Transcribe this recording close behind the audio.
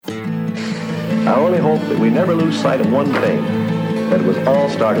I only hope that we never lose sight of one thing, that it was all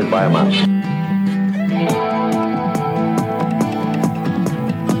started by a mouse.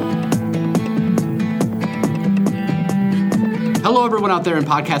 Hello, everyone out there in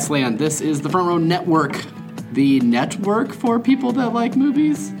podcast land. This is the Front Row Network, the network for people that like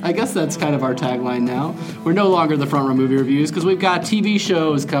movies. I guess that's kind of our tagline now. We're no longer the Front Row Movie Reviews because we've got TV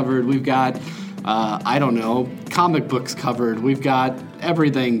shows covered. We've got, comic books covered. We've got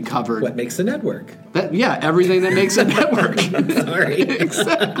everything covered. What makes a network? Everything that makes a network. Sorry.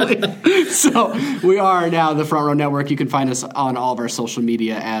 Exactly. So we are now the Front Row Network. You can find us on all of our social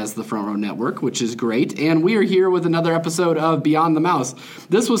media as the Front Row Network, which is great. And we are here with another episode of Beyond the Mouse.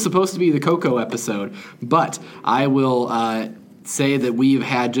 This was supposed to be the Coco episode, but I will say that we've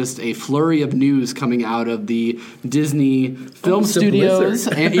had just a flurry of news coming out of the Disney film studios,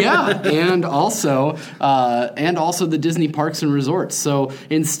 and also the Disney parks and resorts. So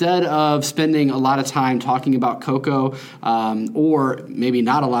instead of spending a lot of time talking about Coco, or maybe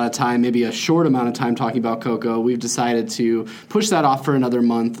not a lot of time, maybe a short amount of time talking about Coco, we've decided to push that off for another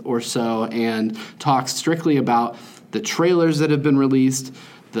month or so and talk strictly about the trailers that have been released,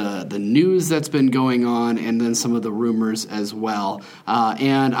 the news that's been going on, and then some of the rumors as well.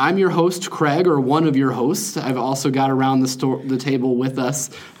 And I'm your host, Craig, or one of your hosts. I've also got around the table with us,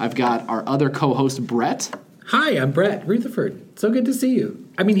 I've got our other co-host, Brett. Hi, I'm Brett Rutherford. So good to see you.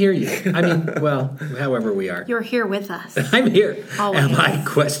 Hear you. However we are. You're here with us. I'm here. Always. Am I?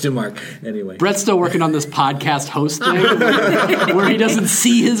 Question mark. Anyway. Brett's still working on this podcast host thing where he doesn't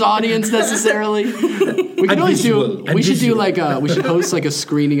see his audience necessarily. We should host like a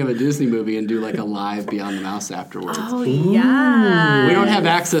screening of a Disney movie and do like a live Beyond the Mouse afterwards. Oh, yeah. We don't have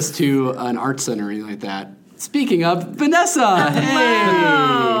access to an art center or anything like that. Speaking of, Vanessa, hey!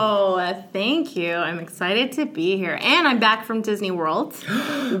 Hello, thank you. I'm excited to be here. And I'm back from Disney World,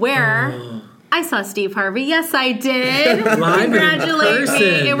 where I saw Steve Harvey. Yes, I did. Congratulate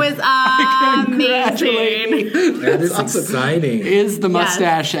me. It was amazing. That is exciting. Is the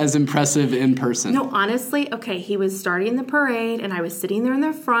mustache as impressive in person? No, honestly, okay, he was starting the parade, and I was sitting there in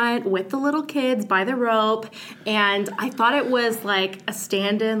the front with the little kids by the rope, and I thought it was like a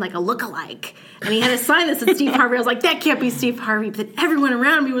stand-in, like a look-alike. And he had a sign that said Steve Harvey. I was like, that can't be Steve Harvey. But then everyone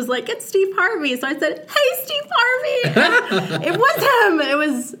around me was like, it's Steve Harvey. So I said, hey, Steve Harvey. It was him.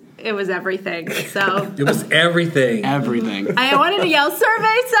 It was everything. So it was everything. Everything. I wanted to yell,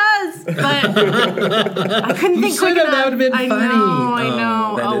 survey says, but I couldn't think quick enough. That would have been funny. I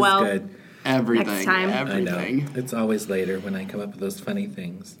know. That is well. good. Everything. Next time. Everything. I know. It's always later when I come up with those funny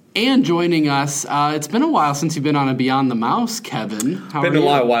things. And joining us, it's been a while since you've been on a Beyond the Mouse, Kevin. How been a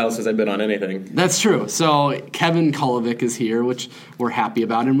lot of while since I've been on anything. That's true. So Kevin Kulovic is here, which we're happy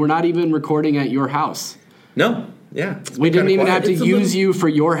about, and we're not even recording at your house. No. Yeah. We didn't even have to use you for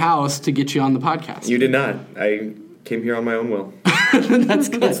your house to get you on the podcast. You did not. I came here on my own will. That's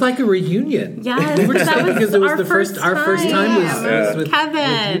good. It's like a reunion. Yes, we were just that was because it was our first our first time was with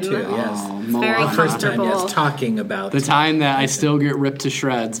Kevin. With you two, yes. Oh, very Our first time, comfortable. yes, talking about the time that I still get ripped to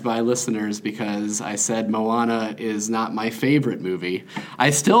shreds by listeners because I said Moana is not my favorite movie. I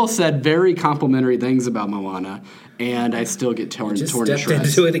still said very complimentary things about Moana, and I still get torn to stepped shreds.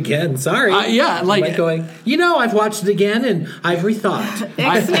 into it again. Sorry. Like going, I've watched it again and I've rethought.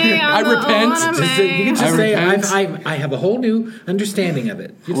 I repent. You can just say I have a whole new understanding of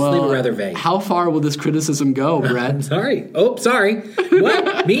it. You just leave it rather vague. How far will this criticism go, Brett? Sorry. Oh, sorry.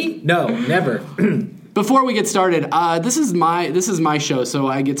 What? Me? No, never. Before we get started, this is my show, so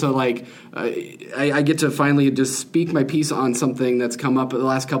I get to I get to finally just speak my piece on something that's come up the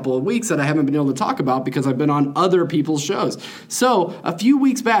last couple of weeks that I haven't been able to talk about because I've been on other people's shows. So a few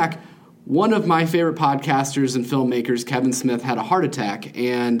weeks back, one of my favorite podcasters and filmmakers, Kevin Smith, had a heart attack,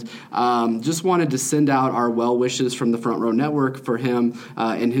 and just wanted to send out our well wishes from the Front Row Network for him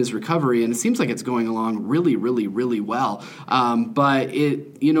in his recovery. And it seems like it's going along really, really, really well. But it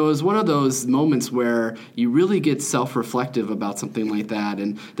was one of those moments where you really get self-reflective about something like that.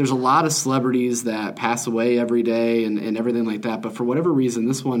 And there's a lot of celebrities that pass away every day and everything like that. But for whatever reason,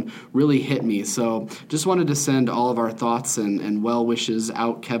 this one really hit me. So just wanted to send all of our thoughts and well wishes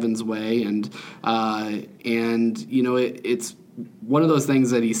out Kevin's way. And it's one of those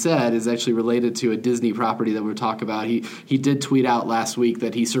things that he said is actually related to a Disney property that we'll talk about. He did tweet out last week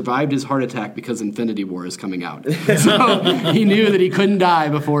that he survived his heart attack because Infinity War is coming out. So he knew that he couldn't die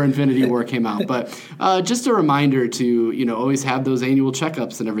before Infinity War came out. But just a reminder to, always have those annual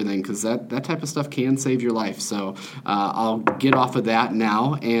checkups and everything, because that type of stuff can save your life. So I'll get off of that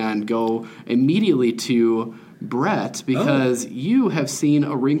now and go immediately to Brett, because you have seen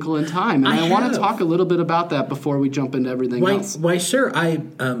A Wrinkle in Time, and I want to talk a little bit about that before we jump into everything else. Why, sure. I,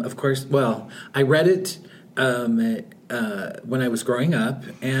 of course, I read it when I was growing up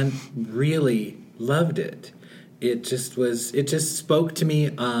and really loved it. It just spoke to me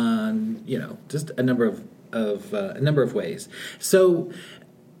on, just a number of ways. So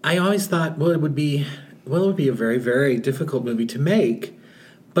I always thought, it would be a very, very difficult movie to make.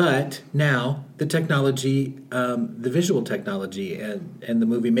 But now the technology, the visual technology and the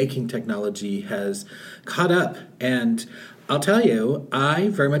movie-making technology has caught up. And I'll tell you, I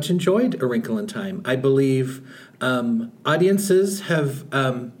very much enjoyed A Wrinkle in Time. I believe audiences have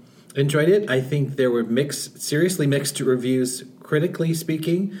enjoyed it. I think there were seriously mixed reviews, critically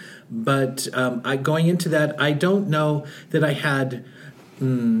speaking. But going into that, I don't know that I had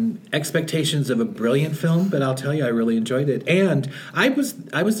expectations of a brilliant film, but I'll tell you, I really enjoyed it. And I was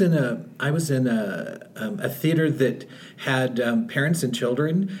in a theater that had parents and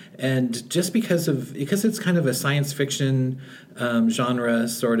children, and just because it's kind of a science fiction genre,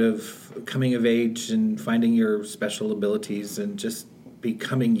 sort of coming of age and finding your special abilities and just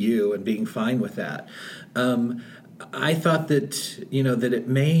becoming you and being fine with that. I thought that that it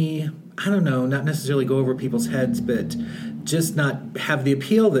may, I don't know, not necessarily go over people's heads, but just not have the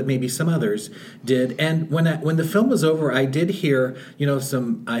appeal that maybe some others did. And when the film was over, I did hear,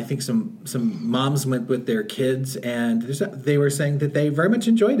 some moms went with their kids, and they were saying that they very much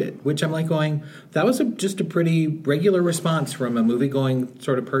enjoyed it, which I'm like going, that was just a pretty regular response from a movie-going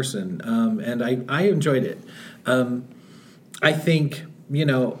sort of person, and I enjoyed it. I think,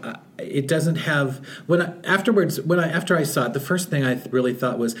 it doesn't have after I saw it, the first thing I really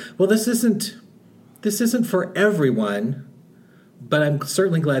thought was, well, this isn't for everyone, but I'm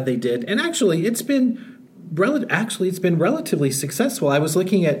certainly glad they did. And actually, it's been relatively successful. I was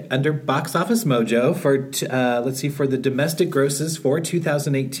looking at under Box Office Mojo for the domestic grosses for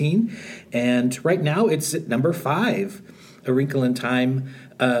 2018, and right now it's at number 5. A Wrinkle in Time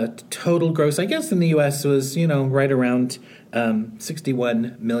total gross, I guess, in the U.S. was right around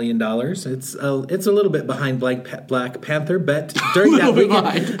 $61 million. It's a little bit behind Black Panther, but during that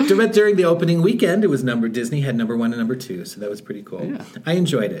weekend, during the opening weekend, Disney had number 1 and number 2, so that was pretty cool. Yeah. I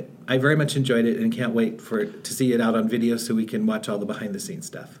enjoyed it. I very much enjoyed it, and can't wait to see it out on video so we can watch all the behind the scenes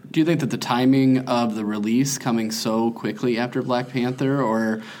stuff. Do you think that the timing of the release coming so quickly after Black Panther,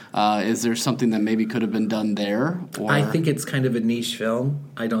 or is there something that maybe could have been done there? Or? I think it's kind of a niche film.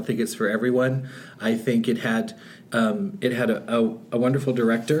 I don't think it's for everyone. I think it had a wonderful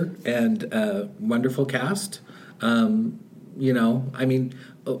director and a wonderful cast.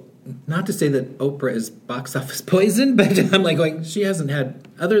 Not to say that Oprah is box office poison, but I'm like going, she hasn't had,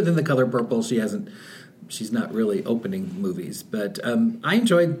 other than The Color Purple, she's not really opening movies. But I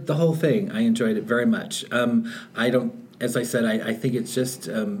enjoyed the whole thing. I enjoyed it very much. As I said, I think it's just,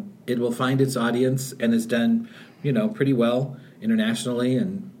 it will find its audience and is done, pretty well internationally,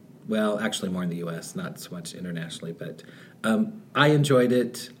 and well, actually more in the U.S., not so much internationally. But I enjoyed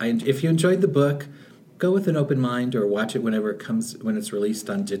it. If you enjoyed the book, go with an open mind, or watch it when it's released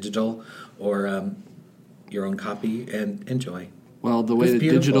on digital or your own copy, and enjoy. Well, the way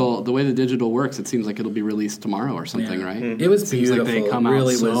the digital works, it seems like it'll be released tomorrow or something, yeah. Right? It was beautiful. Seems like they come out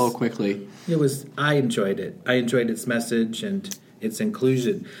so quickly. I enjoyed it. I enjoyed its message and its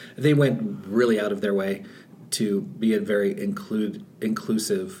inclusion. They went really out of their way to be a very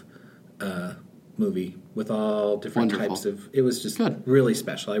inclusive movie with all different types of. It was just really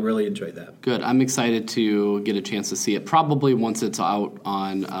special. I really enjoyed that. Good. I'm excited to get a chance to see it. Probably once it's out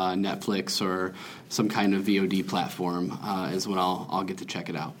on Netflix or some kind of VOD platform is when I'll get to check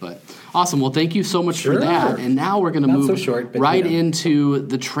it out. But awesome. Well, thank you so much for that. And now we're going to move into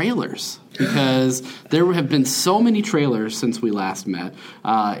the trailers, because there have been so many trailers since we last met.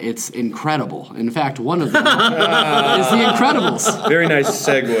 It's incredible. In fact, one of them is The Incredibles. Very nice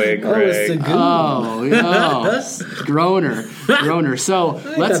segue, Greg. Groaner. So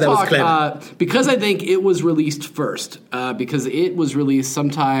let's talk, because I think it was released first, because it was released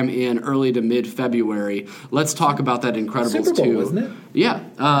sometime in early to mid-February. Let's talk about that Incredibles Super Bowl, 2. Wasn't it? Yeah.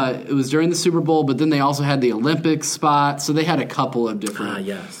 It was during the Super Bowl, but then they also had the Olympics spot, so they had a couple of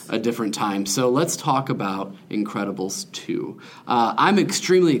different times. So let's talk about Incredibles 2. I'm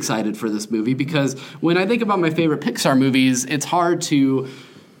extremely excited for this movie, because when I think about my favorite Pixar movies, it's hard to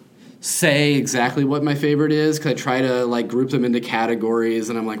say exactly what my favorite is because I try to like group them into categories,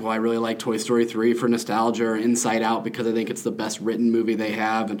 and I'm like, well, I really like Toy Story 3 for nostalgia, or Inside Out because I think it's the best written movie they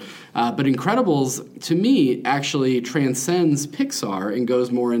have. And but Incredibles, to me, actually transcends Pixar and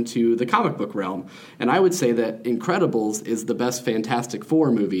goes more into the comic book realm. And I would say that Incredibles is the best Fantastic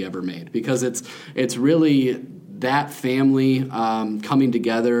Four movie ever made because it's really that family coming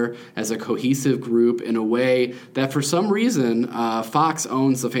together as a cohesive group in a way that for some reason Fox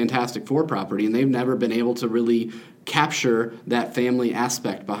owns the Fantastic Four property, and they've never been able to really capture that family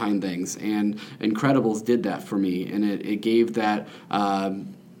aspect behind things. And Incredibles did that for me, and it gave that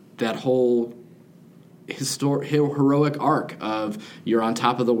that whole heroic arc of you're on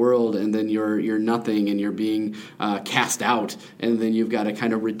top of the world and then you're nothing and you're being cast out, and then you've got to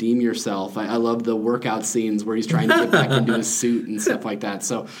kind of redeem yourself. I love the workout scenes where he's trying to get back into his suit and stuff like that.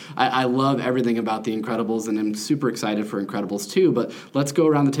 So I love everything about The Incredibles, and I'm super excited for Incredibles 2. But let's go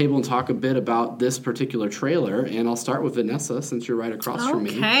around the table and talk a bit about this particular trailer, and I'll start with Vanessa since you're right across from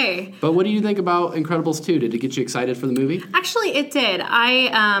me. Okay. But what do you think about Incredibles 2? Did it get you excited for the movie? Actually, it did.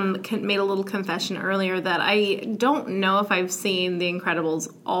 I made a little confession earlier that I don't know if I've seen The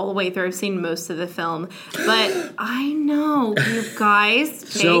Incredibles all the way through. I've seen most of the film, but I know you guys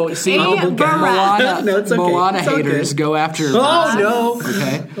take So, see, a breath. No, it's okay. Moana It's okay. haters go after Oh, no.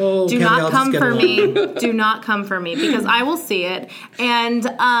 Okay. Oh, Do Candy, I'll not just come get for along. me. Do not come for me because I will see it, and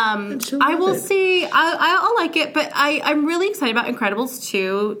she'll I love will it. see. I'll like it, but I'm really excited about Incredibles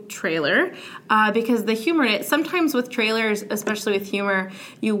 2 trailer because the humor in it. Sometimes with trailers, especially with humor,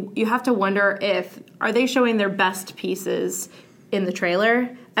 you have to wonder if are they showing their best pieces in the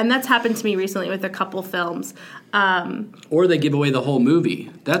trailer, and that's happened to me recently with a couple films. Or they give away the whole movie.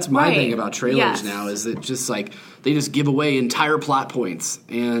 That's my Right. thing about trailers Yes. now, is it just like they just give away entire plot points.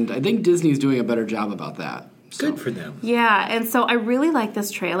 And I think Disney's doing a better job about that. So. Good for them. Yeah, and so I really like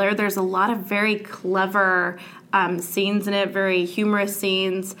this trailer. There's a lot of very clever scenes in it, very humorous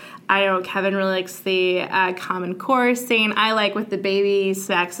scenes. I know Kevin really likes the Common Core scene. I like with the baby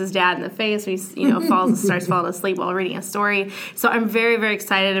smacks his dad in the face when he starts falling asleep while reading a story. So I'm very, very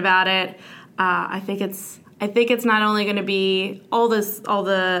excited about it. I think it's not only going to be all the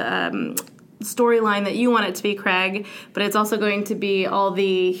storyline that you want it to be, Craig, but it's also going to be all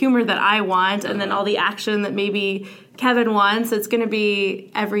the humor that I want, and then all the action that maybe Kevin wants. It's going to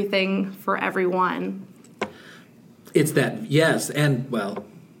be everything for everyone. It's that, yes, and, well,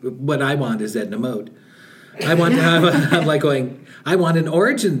 what I want is Edna Mode. I want to have I'm like going, I want an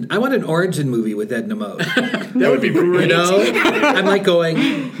origin movie with Edna Mode. That would be great. You know? I'm like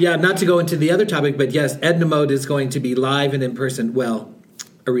going, yeah, not to go into the other topic, but yes, Edna Mode is going to be live and in person. Well,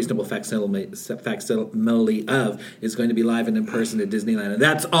 a reasonable facsimile of is going to be live and in person at Disneyland, and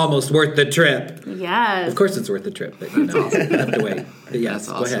that's almost worth the trip. Yes. Of course it's worth the trip, but I have to wait. But yes, That's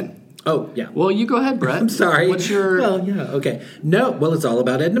go awesome. ahead. Oh, yeah. Well, you go ahead, Brett. I'm sorry. What's your... Well, yeah, okay. No, well, it's all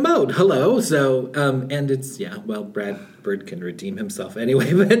about Edna Mode. Hello. So, and it's, Brad Bird can redeem himself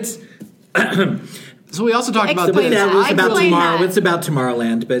anyway, but... So we also talked about Explain this. that. It's about Explain tomorrow. that. It's about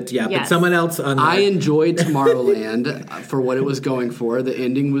Tomorrowland, but yeah, but Yes. someone else on I the... enjoyed Tomorrowland for what it was going for. The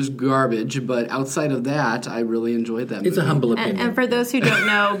ending was garbage, but outside of that, I really enjoyed that movie. It's a humble opinion. And for those who don't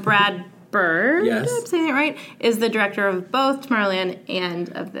know, Brad Bird, Yes. I'm saying it right, is the director of both Tomorrowland and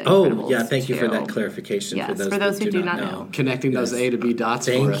of the Oh, Incredibles yeah, thank you for 2. that clarification. Yes, for those who that do not know. Connecting those A to B dots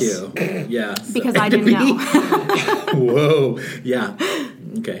for Thank us. you. Yeah. so- Because I didn't know. Whoa. Yeah.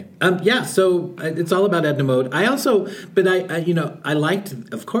 Okay. So it's all about Edna Mode. I liked,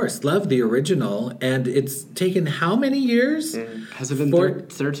 of course, loved the original, and it's taken how many years? Has it been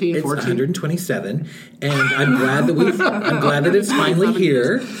 13, It's 14? 127, and I'm glad that it's finally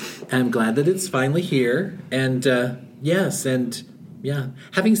here. I'm glad that it's finally here, and yes, and yeah,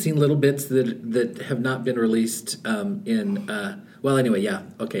 having seen little bits that have not been released well, anyway, yeah.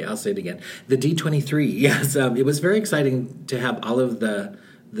 Okay, I'll say it again. The D23. Yes, it was very exciting to have all of the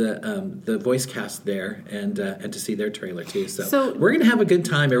voice cast there and to see their trailer too. So we're gonna have a good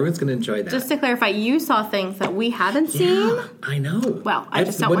time. Everyone's gonna enjoy that. Just to clarify, you saw things that we haven't seen. Yeah, I know. Well, I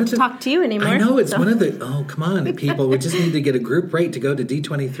just don't want to talk to you anymore. I know, it's so. one of the... Oh, come on, people. We just need to get a group rate to go to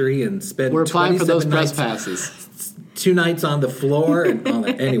D23 and spend We're applying for those 27 press nights, passes. 2 nights on the floor and all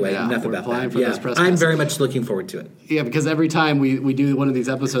that. Anyway, Yeah, enough we're about applying that. for Yeah, those press I'm passes. very much looking forward to it. Yeah, because every time we do one of these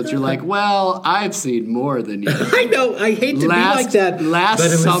episodes, you're like, well, I've seen more than you. I know. I hate to be like that. last but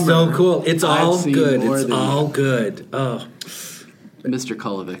it was summer, so cool. It's I've all seen good. more It's than all you. good. Oh, Mr.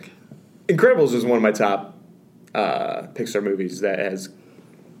 Kulovic. Incredibles is one of my top Pixar movies that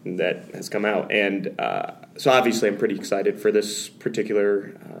has come out, and so obviously I'm pretty excited for this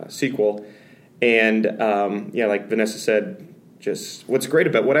particular sequel. And like Vanessa said, just what's great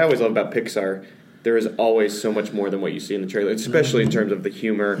about what I always love about Pixar. There is always so much more than what you see in the trailer, especially in terms of the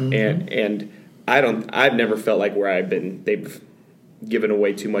humor and I've never felt like where they've given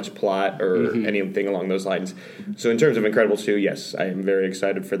away too much plot or anything along those lines. So in terms of Incredibles 2, yes, I am very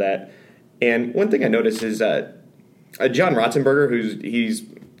excited for that. And one thing I noticed is John Ratzenberger,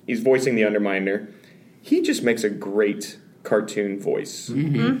 he's voicing the Underminer. He just makes a great cartoon voice,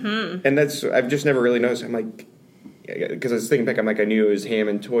 and I've just never really noticed. I'm like, because I was thinking back, I'm like, I knew it was him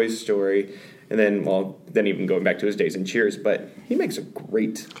in Toy Story, and then even going back to his days in Cheers, but he makes a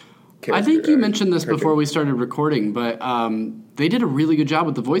great character. I think you mentioned this before we started recording, but they did a really good job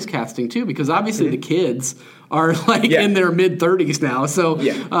with the voice casting too, because obviously the kids are in their mid-30s now, so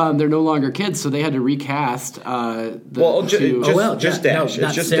they're no longer kids, so they had to recast just Dash. It's just Dash.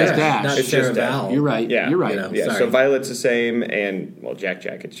 Not It's Sarah just Dash. Val. You're right. Yeah. You're right. Yeah, so Violet's the same, and Jack,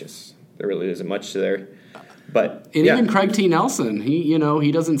 it's just there really isn't much to there. But even Craig T. Nelson,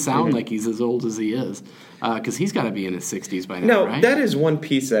 he doesn't sound like he's as old as he is, because he's got to be in his 60s by now, right? That is one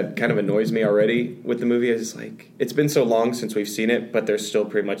piece that kind of annoys me already with the movie. Is like it's been so long since we've seen it, but they're still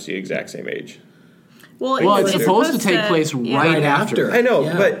pretty much the exact same age. Well, it's supposed to take place right after. I know,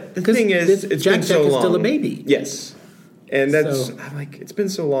 but the thing is, it's Jack been so long. is still a baby. Yes, and I'm like, it's been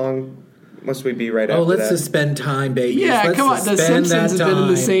so long. Must we be right after that? Let's suspend time, baby. Yeah, come on. The Simpsons have been in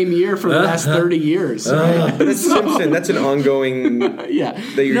the same year for the last 30 years. Right? But it's Simpson. That's an ongoing that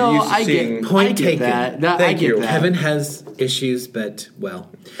you're used to seeing. Point taken. I get that. Kevin has issues, but,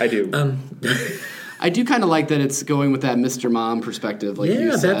 I do. I do kind of like that it's going with that Mr. Mom perspective, like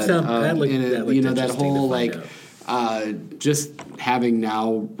you said. That whole, just having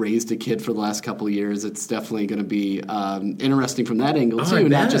now raised a kid for the last couple of years, it's definitely going to be interesting from that angle, too.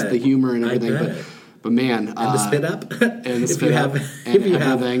 Not just the humor and everything, but man. And the spit up. And the if spit up. If you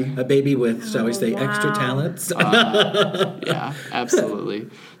have a baby with, shall we say, extra talents. Yeah, absolutely.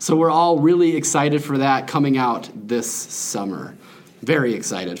 So we're all really excited for that coming out this summer. Very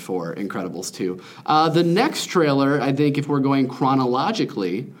excited for Incredibles 2. The next trailer, I think if we're going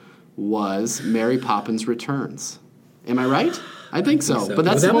chronologically, was Mary Poppins Returns. Am I right? I think so. But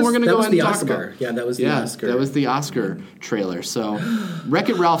that's the one we're going to go ahead and talk about. Yeah, that was the Oscar. That was the Oscar trailer. So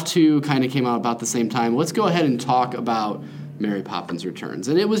Wreck-It Ralph 2 kind of came out about the same time. Let's go ahead and talk about Mary Poppins Returns.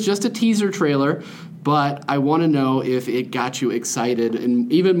 And it was just a teaser trailer, but I want to know if it got you excited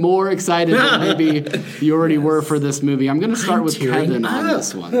and even more excited than maybe you already were for this movie. I'm going to start with Kevin on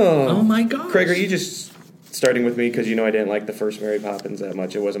this one. Oh my gosh. Craig, are you just starting with me because I didn't like the first Mary Poppins that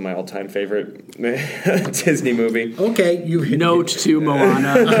much? It wasn't my all-time favorite Disney movie. Okay, note to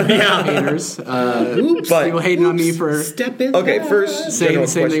Moana haters. Oops, people hating on me for step in. Okay, first saying the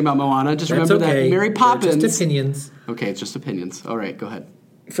same thing about Moana. Just remember that Mary Poppins. They're just opinions. Okay, it's just opinions. All right, go ahead.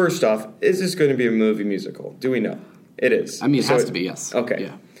 First off, is this going to be a movie musical? Do we know? It is. I mean, it has to be, yes. Okay.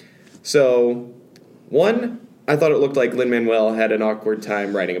 Yeah. So, one, I thought it looked like Lin-Manuel had an awkward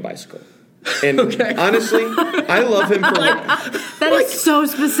time riding a bicycle. And honestly, I love him for that is so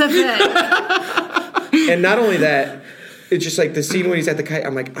specific. And not only that, it's just like the scene when he's at the kite.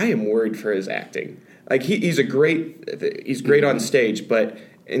 I'm like, I am worried for his acting. Like he's great on stage, but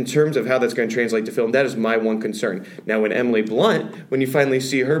in terms of how that's going to translate to film, that is my one concern. Now, when Emily Blunt, when you finally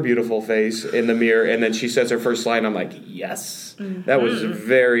see her beautiful face in the mirror, and then she says her first line, I'm like, yes, that was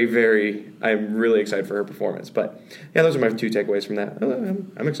very, very. I'm really excited for her performance. But yeah, those are my two takeaways from that.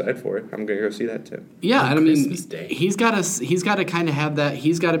 I'm excited for it. I'm going to go see that too. Yeah, and I mean, he's got to kind of have that.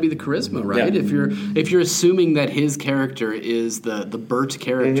 He's got to be the charisma, right? Yeah. If you're assuming that his character is the Bert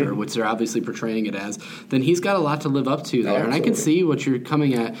character, which they're obviously portraying it as, then he's got a lot to live up to there. And I can see what you're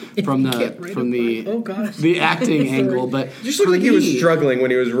coming at from the acting angle, but just looked like he was struggling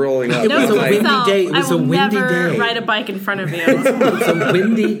when he was rolling up. It was a windy day. It was a windy day. I will never ride a bike in front of you. It's a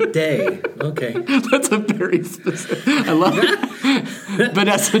windy day. Okay. That's a very specific. I love it.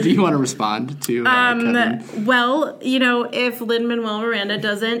 Vanessa, do you want to respond to Kevin? Well, if Lin-Manuel Miranda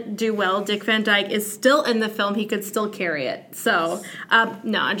doesn't do well, Dick Van Dyke is still in the film. He could still carry it. So,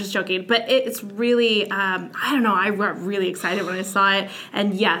 no, I'm just joking. But it's really, I don't know. I got really excited when I saw it.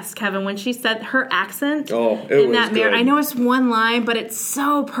 And yes, Kevin, when she said her accent in that mirror, I know it's one line, but it's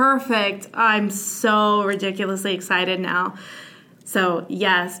so perfect. I'm so ridiculously excited now. So,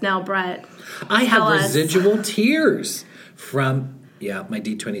 yes, now, Brett, I have residual tears from, my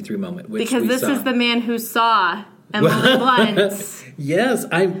D23 moment. Because this is the man who saw Emily Blunt. Yes,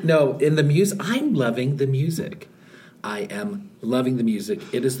 I'm loving the music. I am loving the music.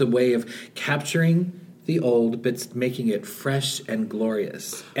 It is the way of capturing the old, but making it fresh and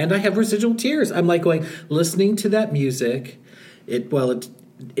glorious. And I have residual tears. I'm like listening to that music.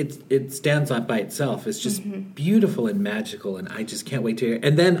 it stands up by itself. It's just beautiful and magical, and I just can't wait to hear it.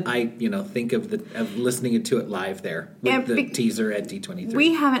 And then I think of listening to it live there with the teaser at D23.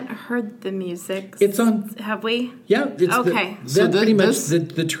 We haven't heard the music. It's on. Have we? Yeah. It's okay. Pretty much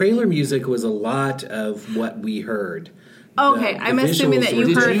the trailer music was a lot of what we heard. Okay, I'm assuming that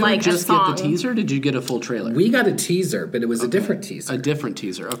you heard like just a song. get the teaser? Or did you get a full trailer? We got a teaser, but it was a different teaser. A different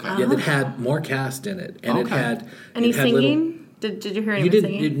teaser. Okay. Yeah, that had more cast in it, and it had any singing. Did you hear anyone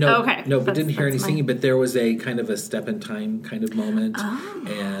singing? No, okay. No, but didn't hear any singing. But there was a kind of a step in time kind of moment,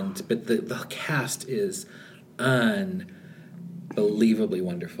 but the cast is unbelievably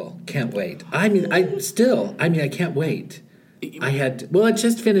wonderful. Can't wait. I can't wait. I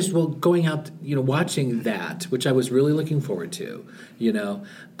just finished going out, watching that, which I was really looking forward to,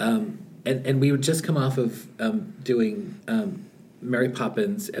 and we would just come off of doing Mary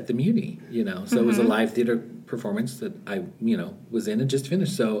Poppins at the Muni, so it was a live theater performance that I, was in and just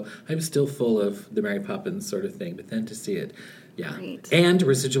finished. So I was still full of the Mary Poppins sort of thing, but then to see it, yeah, Great. And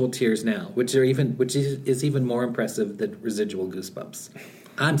residual tears now, which is even more impressive than residual goosebumps.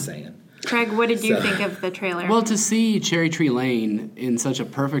 I'm saying. Craig, what did you think of the trailer? Well, to see Cherry Tree Lane in such a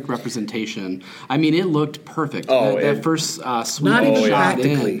perfect representation, I mean, it looked perfect. That first sweep not even shot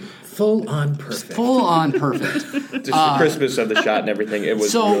practically. in. Full on perfect. Full on perfect. Just the crispness of the shot and everything. It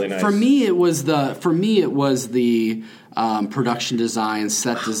was really nice. For me, it was the production design,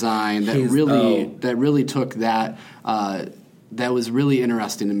 set design that really took that. That was really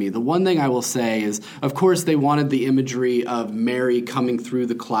interesting to me. The one thing I will say is, of course, they wanted the imagery of Mary coming through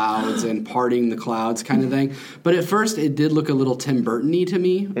the clouds and parting the clouds kind of thing. But at first, it did look a little Tim Burton-y to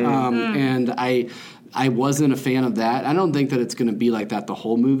me, and I wasn't a fan of that. I don't think that it's going to be like that the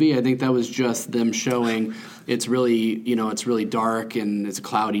whole movie. I think that was just them showing it's really, it's really dark and it's a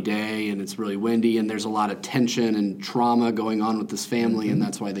cloudy day and it's really windy and there's a lot of tension and trauma going on with this family and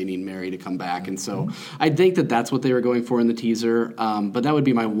that's why they need Mary to come back. And so I think that that's what they were going for in the teaser. But that would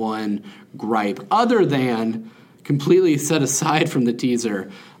be my one gripe. Other than completely set aside from the teaser,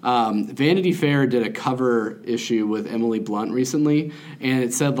 Vanity Fair did a cover issue with Emily Blunt recently and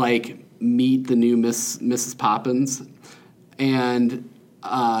it said meet the new Mrs. Poppins, and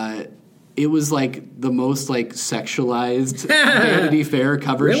it was the most sexualized Vanity Fair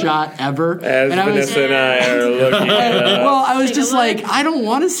cover shot ever. Vanessa and I are looking at well, I was just I don't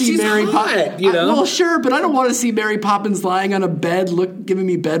want to see Mary Poppins. Well, sure, but I don't want to see Mary Poppins lying on a bed, giving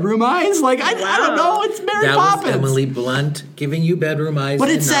me bedroom eyes. I don't know. It's Mary Poppins. That was Emily Blunt giving you bedroom eyes. But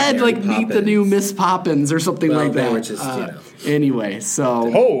it said meet the new Miss Poppins or something like that. They were just Anyway,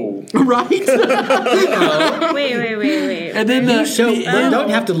 so right. Wait. And then you don't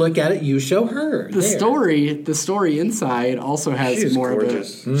have to look at it. You show her the story inside also has more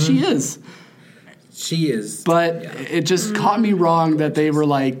gorgeous. of a. She is. She is. But it just caught me wrong that they were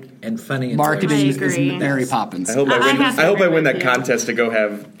and funny and marketing is Mary Poppins. I hope I win that contest to go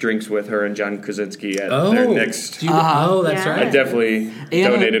have drinks with her and John Krasinski at their next. That's right. I definitely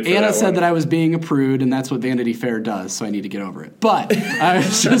donated for Anna that said one. that I was being a prude, and that's what Vanity Fair does. So I need to get over it. But I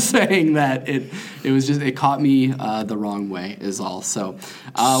was just saying that it caught me the wrong way is all. So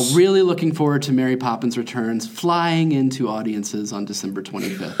really looking forward to Mary Poppins Returns flying into audiences on December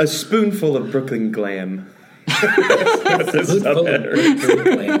 25th. A spoonful of Brooklyn glam. Well,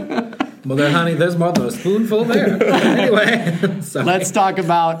 there, honey, there's more than a spoonful there. Anyway, let's talk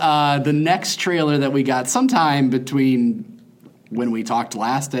about the next trailer that we got sometime between when we talked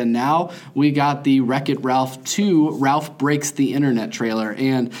last and now. We got the Wreck-It Ralph 2 Ralph Breaks the Internet trailer.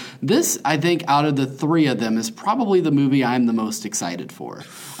 And this, I think, out of the three of them, is probably the movie I'm the most excited for.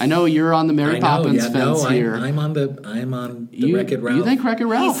 I know you're on the Mary Poppins fence here. I'm on the Wreck-It Ralph. You think Wreck-It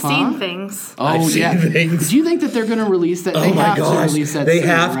Ralph? He's seen things. Oh, I've seen things. Do you think that they're going to release that? Oh my gosh, release that. They soon,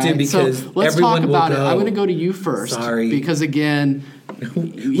 have right? to because so let's everyone talk about will it. go. I'm going to go to you first. Sorry, because again.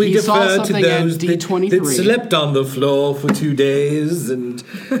 We saw defer to something those at D23 that slept on the floor for 2 days and,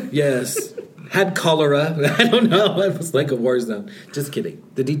 yes, had cholera. I don't know. It was like a war zone. Just kidding.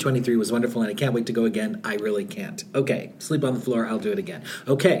 The D23 was wonderful, and I can't wait to go again. I really can't. Okay, sleep on the floor. I'll do it again.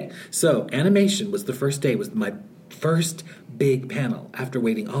 Okay, so animation was the first day. Was my first big panel after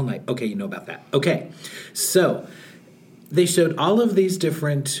waiting all night. Okay, you know about that. Okay, so they showed all of these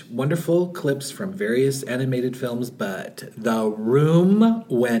different wonderful clips from various animated films, but the room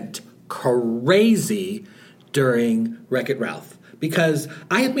went crazy during Wreck-It Ralph. Because,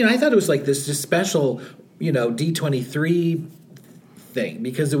 I thought it was this just special, D23 thing.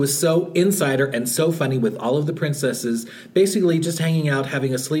 Because it was so insider and so funny with all of the princesses basically just hanging out,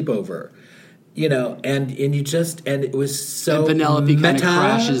 having a sleepover. And it was so and Penelope meta. Kind of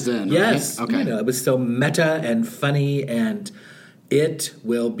crashes in. Yes. Right? Okay. It was so meta and funny and it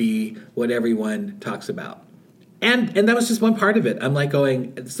will be what everyone talks about. And that was just one part of it. I'm like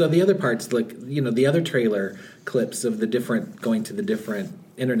going, so the other parts, like, the other trailer clips of going to the different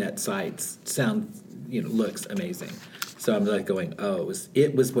internet sites looks amazing. So I'm like going,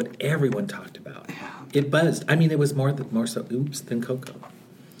 it was what everyone talked about. Yeah. It buzzed. I mean, it was more so than Coco.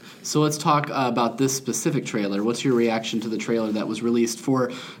 So let's talk about this specific trailer. What's your reaction to the trailer that was released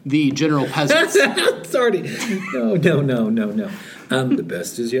for the general peasants? Sorry. No. The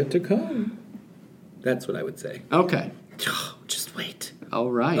best is yet to come. That's what I would say. Okay. Just wait.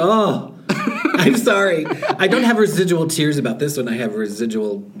 All right. Oh, I'm sorry. I don't have residual tears about this one. I have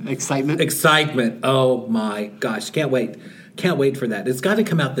residual excitement. Oh my gosh. Can't wait. Can't wait for that. It's got to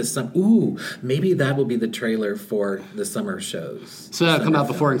come out this summer. Ooh, maybe that will be the trailer for the summer shows. So that'll come out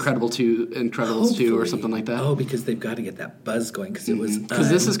before Incredibles 2 or something like that? Oh, because they've got to get that buzz going because it was because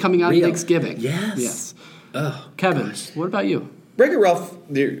this is coming out Thanksgiving. Yes. Oh, Kevin, what about you? Wreck-It Ralph.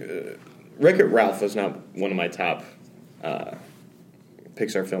 Wreck-It Ralph was not one of my top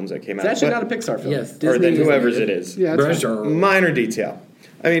Pixar films that came out. It's actually not a Pixar film. Yes. Or then whoever's it is. Yeah, it's minor detail.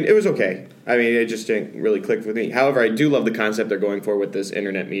 I mean, it was okay. I mean, it just didn't really click with me. However, I do love the concept they're going for with this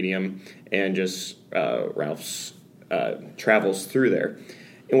internet medium and just Ralph's travels through there.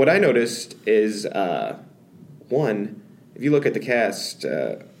 And what I noticed is, one, if you look at the cast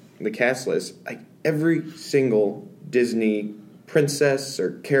list, like every single Disney princess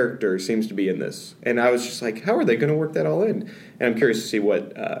or character seems to be in this. And I was just like, how are they going to work that all in? And I'm curious to see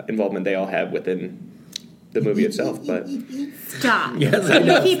what involvement they all have within the movie itself. But stop. Yes, I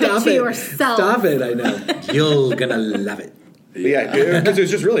know. Keep it to yourself. Stop it, I know. You're going to love it. yeah, because it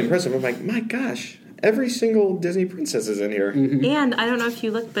was just really impressive. I'm like, my gosh, every single Disney princess is in here. Mm-hmm. And I don't know if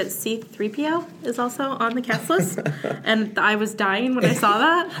you look, but C-3PO is also on the cast list. And I was dying when I saw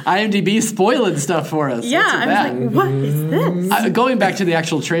that. IMDb spoiling stuff for us. Yeah, I was like, what is this? Going back to the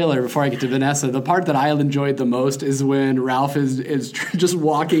actual trailer before I get to Vanessa, the part that I enjoyed the most is when Ralph is just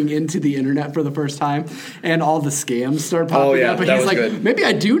walking into the internet for the first time and all the scams start popping up. And he's like, good. Maybe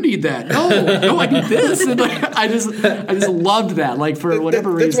I do need that. No, I need this. And like, I just loved that. Like, for whatever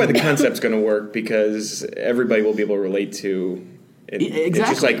reason. That's why the concept's going to work, because everybody will be able to relate to it. Exactly. It's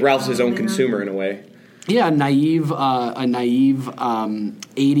just like Ralph's his own consumer in a way. Yeah, a naive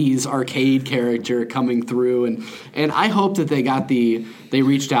 80s arcade character coming through, and I hope that they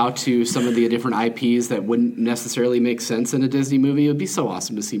reached out to some of the different IPs that wouldn't necessarily make sense in a Disney movie. It would be so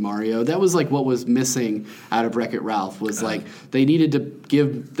awesome to see Mario. That was like what was missing out of Wreck-It Ralph, was like they needed to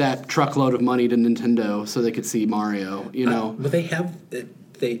give that truckload of money to Nintendo so they could see Mario, But they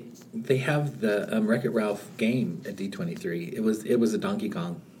have the Wreck-It Ralph game at D23. It was a Donkey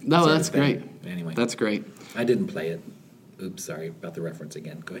Kong. No, that's great. Anyway, that's great. I didn't play it. Oops, sorry about the reference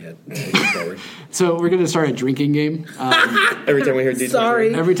again. Go ahead. Take it forward. So we're going to start a drinking game. Every time we hear D23.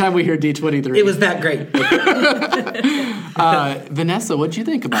 Sorry. Every time we hear D23. It was that great. Vanessa, what'd you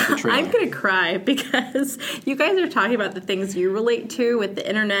think about the trailer? I'm going to cry because you guys are talking about the things you relate to with the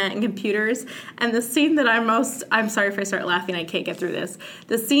internet and computers. And the scene that I'm sorry if I start laughing, I can't get through this.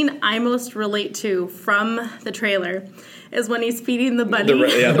 The scene I most relate to from the trailer is when he's feeding the bunny. The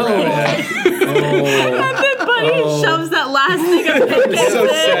rabbit. And then Bunny shoves that last thing of pancakes So in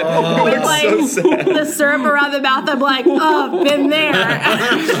sad. with like So sad. the syrup around the mouth. I'm like, oh, been there.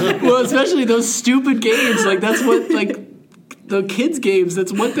 Well, especially those stupid games. Like, that's what, like, the kids' games,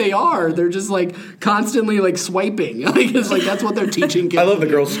 that's what they are. They're just, like, constantly, like, swiping. Like, it's like, that's what they're teaching kids. I love the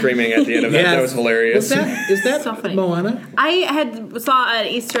girl screaming at the end of it. That was hilarious. Is that So funny. Moana? I saw an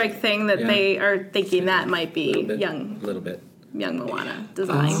Easter egg thing that they are thinking that might be A young little bit. Moana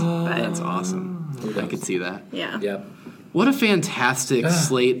design. but That's awesome. I could see that. yeah. Yep. What a fantastic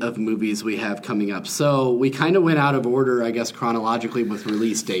slate of movies we have coming up. So we kind of went out of order, I guess, chronologically with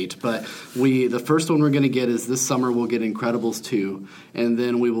release date. But the first one we're going to get is this summer we'll get Incredibles 2. And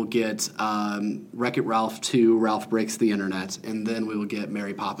then we will get Wreck-It Ralph 2, Ralph Breaks the Internet. And then we will get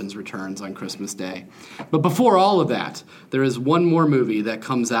Mary Poppins Returns on Christmas Day. But before all of that, there is one more movie that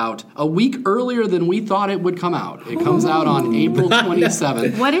comes out a week earlier than we thought it would come out. It comes out on April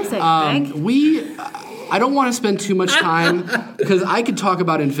 27th. What is it, Greg? I don't want to spend too much time because I could talk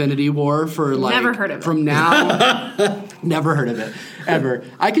about Infinity War for like Never heard of it. from now. Never heard of it ever.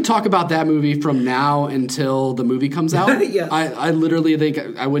 I could talk about that movie from now until the movie comes out. Yeah. I literally think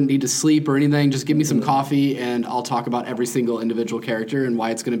I wouldn't need to sleep or anything. Just give me some coffee and I'll talk about every single individual character and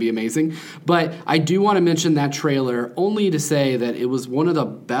why it's going to be amazing. But I do want to mention that trailer only to say that it was one of the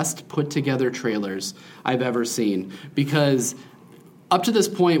best put together trailers I've ever seen, because up to this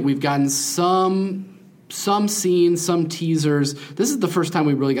point we've gotten some some scenes, some teasers. This is the first time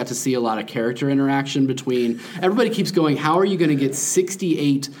we really got to see a lot of character interaction between. Everybody keeps going, how are you going to get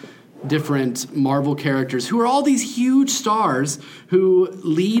 68 different Marvel characters who are all these huge stars who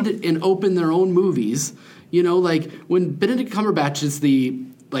lead and open their own movies? You know, like when Benedict Cumberbatch is the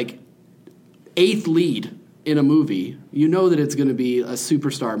like 8th lead in a movie, you know that it's going to be a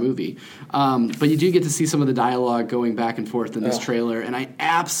superstar movie. But you do get to see some of the dialogue going back and forth in this trailer, and I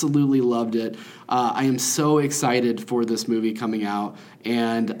absolutely loved it. I am so excited for this movie coming out,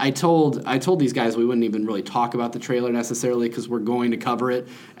 and I told these guys we wouldn't even really talk about the trailer necessarily because we're going to cover it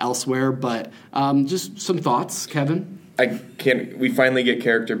elsewhere, but just some thoughts, Kevin? We finally get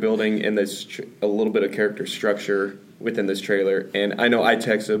character building and a little bit of character structure within this trailer, and I know I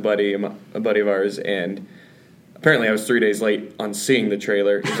texted a buddy of ours, and apparently I was 3 days late on seeing the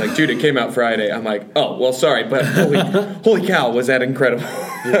trailer. He's like, dude, it came out Friday. I'm like, oh, well, sorry, but holy cow, was that incredible.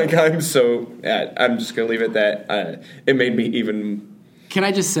 Like, I'm just going to leave it at that. It made me even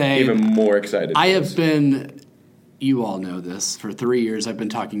more excited. I have been, you all know this, for 3 years I've been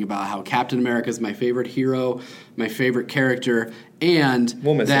talking about how Captain America is my favorite hero, my favorite character, and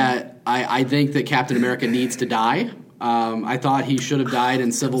that I think that Captain America needs to die. I thought he should have died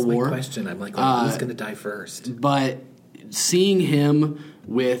in Civil War. That's my question. I'm like, who's going to die first? But seeing him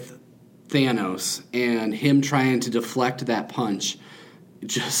with Thanos and him trying to deflect that punch,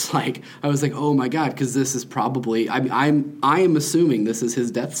 just like I was like, oh my god, because this is probably I am assuming this is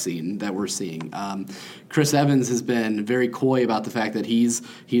his death scene that we're seeing. Chris Evans has been very coy about the fact that he's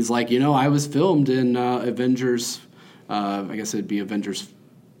like, I was filmed in Avengers. I guess it'd be Avengers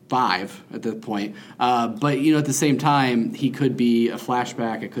 5 at that point. But, at the same time, he could be a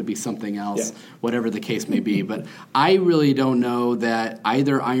flashback. It could be something else, whatever the case may be. But I really don't know that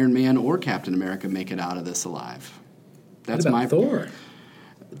either Iron Man or Captain America make it out of this alive. That's what about Thor?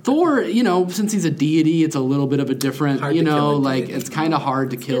 Thor, since he's a deity, it's a little bit of a different, it's kind of hard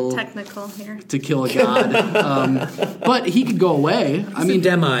to kill. Technical here. To kill a god. But he could go away.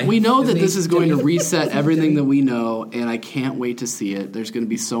 We know that this is going to reset everything that we know, and I can't wait to see it. There's going to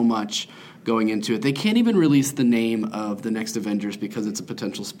be so much going into it. They can't even release the name of the next Avengers because it's a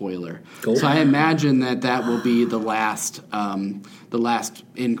potential spoiler. Cool. So I imagine that will be the last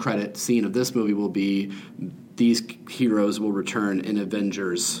end credit scene of this movie will be these heroes will return in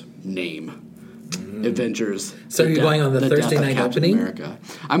Avengers name. Avengers. So you're going on the Thursday night opening? America.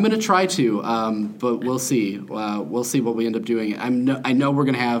 I'm going to try to, but we'll see. We'll see what we end up doing. I know we're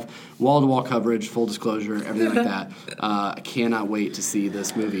going to have wall-to-wall coverage, full disclosure, everything like that. I cannot wait to see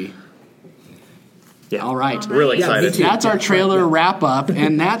this movie. Yeah. All right. Really excited. That's our trailer wrap-up,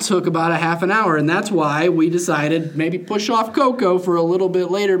 and that took about a half an hour, and that's why we decided maybe push off Coco for a little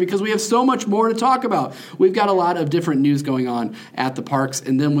bit later because we have so much more to talk about. We've got a lot of different news going on at the parks,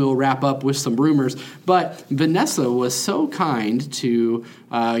 and then we'll wrap up with some rumors. But Vanessa was so kind to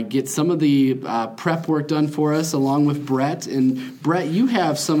get some of the prep work done for us along with Brett. And Brett, you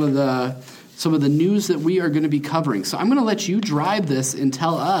have some of the news that we are going to be covering. So I'm going to let you drive this and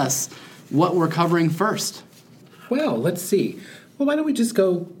tell us what we're covering first. Well, let's see. Well, why don't we just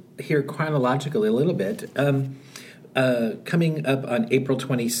go here chronologically a little bit. Coming up on April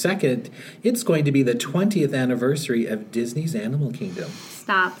 22nd, it's going to be the 20th anniversary of Disney's Animal Kingdom.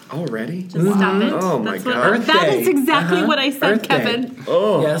 Stop. Already? Just stop it. Oh, my God. That is exactly what I said, Earth Kevin. Day.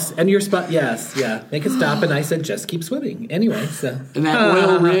 Oh. Yes, and your spot, yes, yeah. Make it stop, and I said, just keep swimming. Anyway, so. And that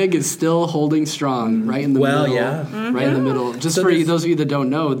oil rig is still holding strong right in the middle. Well, yeah. Mm-hmm. Right in the middle. Just so for those of you that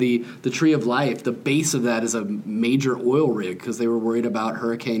don't know, the Tree of Life, the base of that is a major oil rig because they were worried about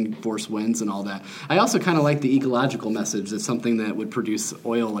hurricane force winds and all that. I also kind of like the ecological message that something that would produce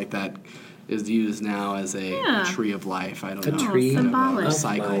oil like that is used now as a tree of life. I don't know. A tree symbolic.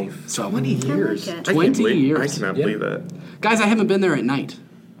 Cycle. So 20 years. I like it. 20 years. I cannot believe that. Guys, I haven't been there at night.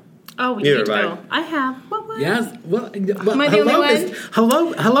 Oh, we Neither need to have go. I have. What? Yes. Well, Am I the only one?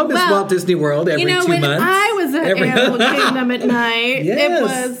 Hello, Miss Walt Disney World. Every 2 months. When I was at Animal Kingdom at night, it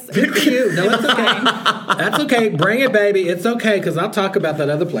was good for you. No, it's okay. That's okay. Bring it, baby. It's okay because I'll talk about that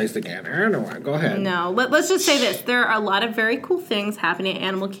other place again. I don't know. Go ahead. No, let's just say this: there are a lot of very cool things happening at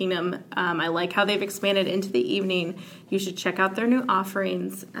Animal Kingdom. I like how they've expanded into the evening. You should check out their new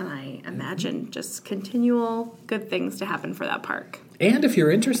offerings, and I imagine just continual good things to happen for that park. And if you're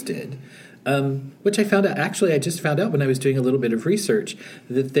interested, which I found out, actually I just found out when I was doing a little bit of research,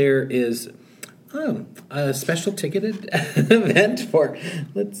 that there is A special ticketed event for,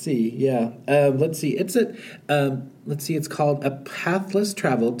 let's see. It's called A Pathless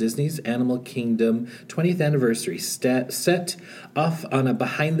Travel, Disney's Animal Kingdom 20th Anniversary, set off on a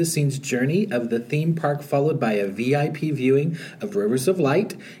behind-the-scenes journey of the theme park, followed by a VIP viewing of Rivers of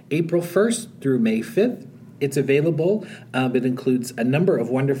Light, April 1st through May 5th. It's available. It includes a number of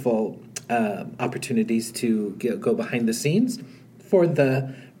wonderful opportunities to go behind the scenes for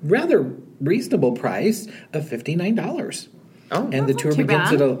the rather reasonable price of $59. Oh, and the tour too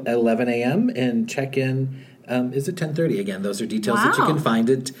begins bad. at 11 a.m. and check-in is at 10:30. Again, those are details that you Wow. can find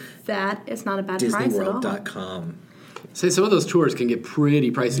at That is not a bad price at all. DisneyWorld.com. Say some of those tours can get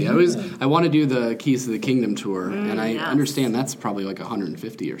pretty pricey. I want to do the Keys to the Kingdom tour, and I yes. understand that's probably like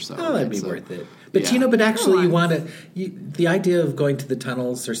 $150 or so. Oh, that'd be So- worth it. But yeah. but actually, the idea of going to the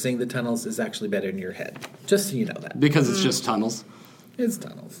tunnels or seeing the tunnels is actually better in your head. Just so you know that. Because it's just tunnels. It's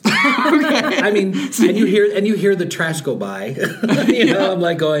tunnels. I mean, and you hear the trash go by. I'm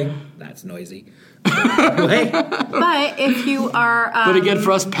like going, that's noisy. Anyway. But if you are, But again,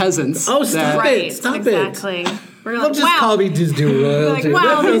 for us peasants, Oh, stop right, it! Stop exactly. We're They'll like, just wow. call me Disney We're royalty. like,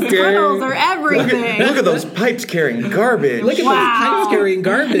 wow, That's these okay. tunnels are everything. Look at those pipes carrying garbage. Look at Wow. those pipes carrying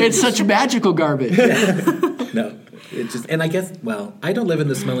garbage. it's such magical garbage. No, it's just, and I guess, I don't live in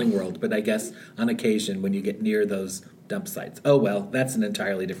the smelling world, but I guess on occasion when you get near those dump sites, that's an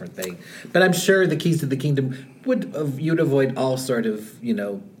entirely different thing. But I'm sure the Keys to the Kingdom you'd avoid all sort of,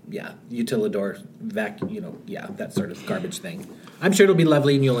 utilidor, that sort of garbage thing. I'm sure it'll be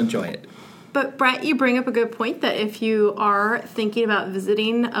lovely and you'll enjoy it. But Brett, you bring up a good point that if you are thinking about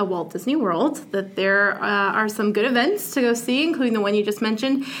visiting a Walt Disney World, that there are some good events to go see, including the one you just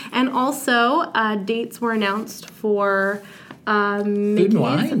mentioned, and also dates were announced for Food and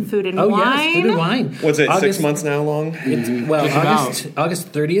wine. Food and Yes, wine. food and wine. What's it, 6 August- months now long?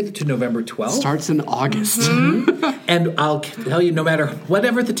 August 30th to November 12th. Starts in August. And I'll tell you, no matter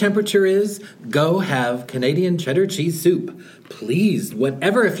whatever the temperature is, go have Canadian cheddar cheese soup. Please,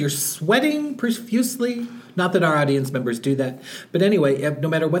 whatever, if you're sweating profusely, not that our audience members do that, but anyway, no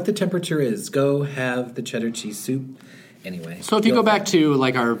matter what the temperature is, go have the cheddar cheese soup. Anyway. So if you go back to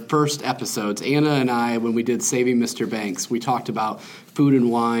like our first episodes, Anna and I, when we did Saving Mr. Banks, we talked about food and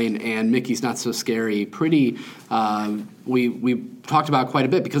wine and Mickey's Not So Scary. We talked about quite a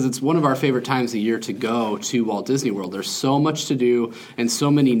bit because it's one of our favorite times of the year to go to Walt Disney World. There's so much to do and so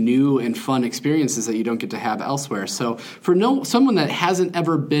many new and fun experiences that you don't get to have elsewhere. So for someone that hasn't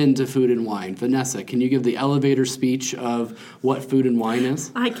ever been to Food and Wine, Vanessa, can you give the elevator speech of what Food and Wine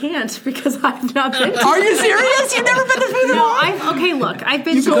is? I can't because I've not been. Are you serious? You've never been to Food and No, Wine? look, I've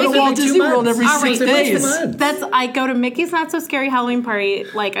been You to go to Mickey- Walt Disney World every All 6 right, days. I go to Mickey's Not So Scary Halloween Party.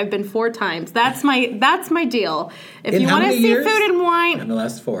 Like I've been 4 times. That's my deal. If In you how want to many see years? Food and In Wine, the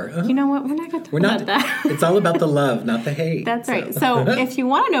last 4. you know what? We're not going to talk We're not. about that. It's all about the love, not the hate. That's right. So if you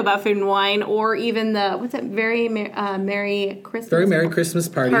want to know about Food and Wine, or even Merry Christmas, Very Merry Christmas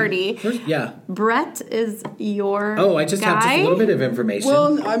party. Party. Yeah. Brett is your I just have just a little bit of information.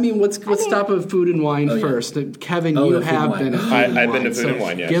 Well, I mean, let's stop with Food and Wine first. Kevin, Oh, you the Food have and Wine. been. At Food and I've been to Wine. Food and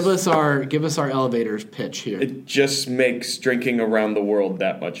Wine, yes. Give us our elevator pitch here. It just makes drinking around the world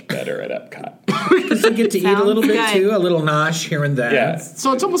that much better at Epcot. Because you get to eat a little bit Sounds good. too, a little nosh here and there. Yeah.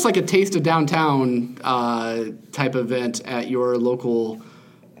 So it's almost like a taste of downtown type event at your local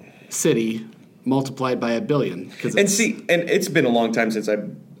city, multiplied by 1 billion. And it's been a long time since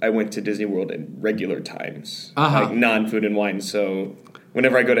I went to Disney World in regular times, Uh-huh. like non-food and wine. So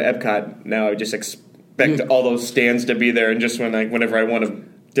whenever I go to Epcot now, I just expect all those stands to be there, and just whenever I want a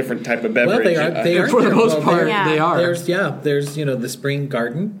different type of beverage, Well, they are for the there. most Well, part, Yeah. they are. There's the Spring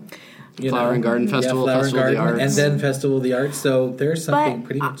Garden. Flower and Garden Festival, Flower and Festival of the Garden, Arts. and then Festival of the Arts. So there's something But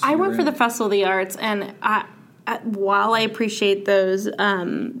pretty much. I went for the year-round. Festival of the Arts, and while I appreciate those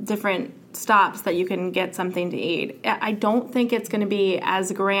different stops that you can get something to eat, I don't think it's going to be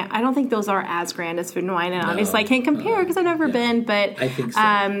as grand. I don't think those are as grand as Food and Wine, and obviously I can't compare because I've never been. But I think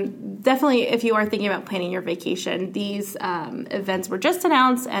so. Definitely, if you are thinking about planning your vacation, these events were just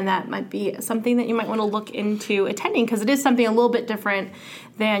announced, and that might be something that you might want to look into attending because it is something a little bit different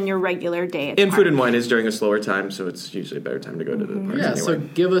than your regular day at the and park. Food and Wine is during a slower time, so it's usually a better time to go to the park. Yeah, anyway. so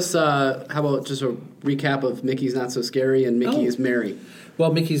give us, how about just a recap of Mickey's Not So Scary and Mickey's Merry?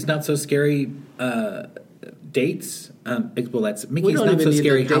 Well, Mickey's Not So Scary dates. That's We Mickey's don't Not even So need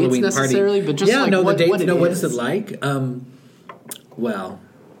Scary the dates Halloween necessarily, Party. but just like the what dates. it What is. is it like?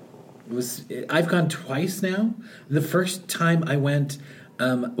 I've gone twice now. The first time I went,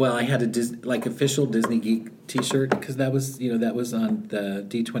 Well, I had a official Disney Geek T-shirt because that was on the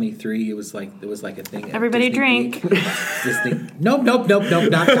D23. It was like a thing. Everybody Disney drink. Geek. Disney. Nope. Not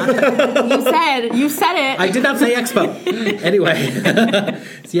that. You said it. I did not say Expo. Anyway,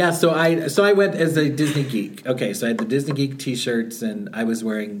 yeah. So I went as a Disney geek. Okay, so I had the Disney Geek T-shirts, and I was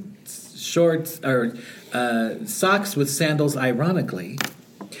wearing shorts or socks with sandals, ironically.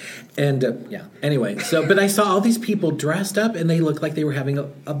 And anyway, but I saw all these people dressed up, and they looked like they were having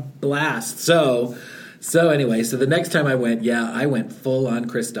a blast. So anyway, the next time I went, I went full on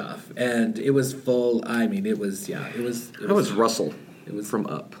Kristoff, and it was full. I mean, it was. How was Russell? It was from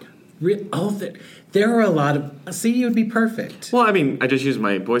Up. There are a lot of. See, you would be perfect. Well, I mean, I just used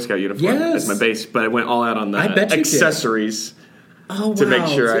my Boy Scout uniform as my base, but I went all out on the accessories. Oh, wow. To make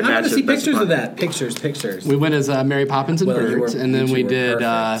sure I match it. I want to see pictures of that. Pictures. We went as Mary Poppins and Bert, and then we did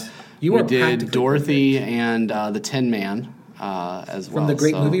Dorothy and the Tin Man as well. From the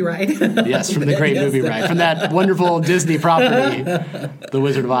Great Movie Ride? Yes, from the Great Movie Ride. From that wonderful Disney property, The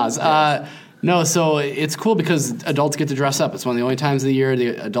Wizard of Oz. No, so it's cool because adults get to dress up. It's one of the only times of the year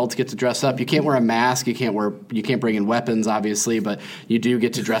the adults get to dress up. You can't wear a mask. You can't bring in weapons, obviously, but you do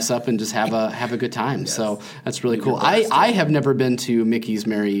get to dress up and just have a good time. Yes. So that's really cool. I have never been to Mickey's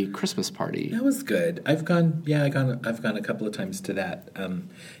Merry Christmas Party. That was good. I've gone a couple of times to that.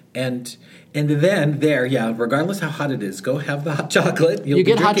 And then regardless how hot it is, go have the hot chocolate. You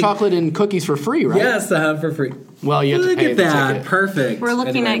get hot chocolate and cookies for free, right? Yes, for free. Well, you have to pay Look at that. Perfect. We're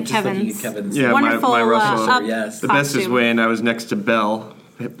looking at Kevin's. Yeah, wonderful my Russell. Yes. The best is when I was next to Belle,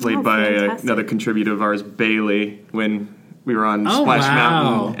 played by another contributor of ours, Bailey, when we were on Splash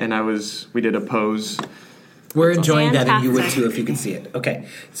Mountain, and we did a pose. We're enjoying that, and you would too if you could see it. Okay,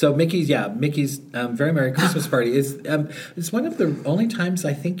 so Mickey's Very Merry Christmas Party is it's one of the only times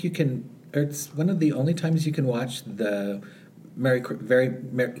I think you can, or it's one of the only times you can watch the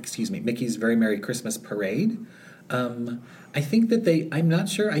Mickey's Very Merry Christmas Parade. I think that I'm not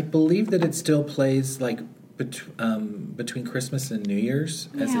sure. I believe that it still plays between Christmas and New Year's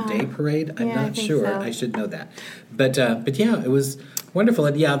as a day parade. I'm not sure. So. I should know that. But it was wonderful.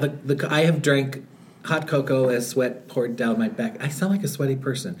 And I have drank hot cocoa as sweat poured down my back. I sound like a sweaty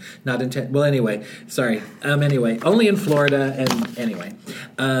person. Not intent. Well, anyway, sorry. Only in Florida, and anyway,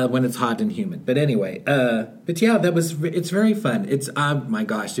 when it's hot and humid. But anyway, it's very fun. It's my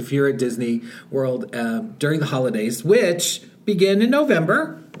gosh, if you're at Disney World during the holidays, which begin in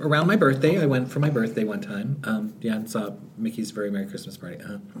November around my birthday. I went for my birthday one time. And saw Mickey's Very Merry Christmas Party.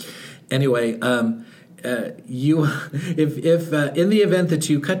 Anyway. If in the event that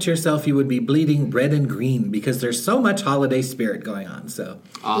you cut yourself, you would be bleeding red and green because there's so much holiday spirit going on. So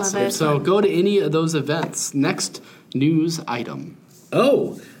awesome! So go to any of those events. Next news item.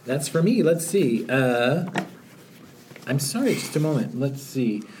 Oh, that's for me. Let's see. I'm sorry, just a moment. Let's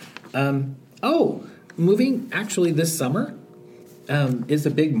see. Moving actually this summer is a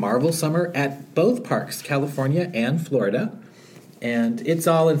big Marvel summer at both parks, California and Florida. And it's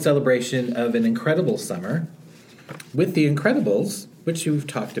all in celebration of an incredible summer with The Incredibles, which you've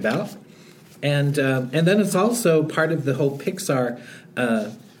talked about. And then it's also part of the whole Pixar,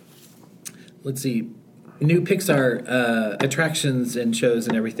 new Pixar attractions and shows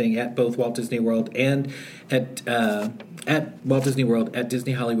and everything at both Walt Disney World and at Walt Disney World, at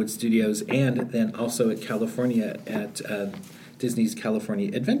Disney Hollywood Studios, and then also at California at Disney's California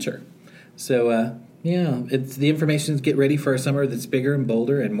Adventure. So, it's the information's get ready for a summer that's bigger and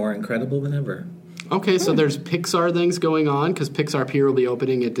bolder and more incredible than ever. Okay, so there's Pixar things going on because Pixar Pier will be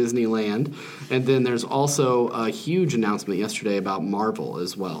opening at Disneyland. And then there's also a huge announcement yesterday about Marvel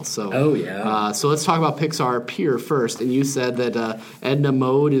as well. So, so let's talk about Pixar Pier first. And you said that Edna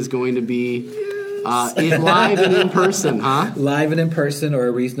Mode is going to be live and in person, huh? Live and in person, or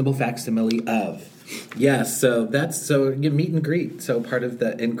a reasonable facsimile of. Yes, so that's meet and greet. So part of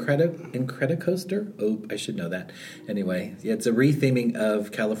the Incredicoaster. Oh, I should know that. Anyway, it's a retheming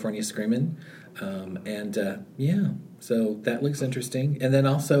of California Screamin', so that looks interesting. And then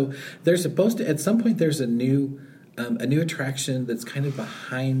also, there's supposed to at some point there's a new attraction that's kind of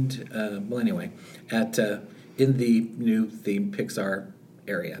behind. At in the new theme Pixar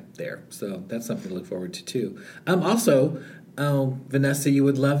area there. So that's something to look forward to too. Also. Oh, Vanessa, you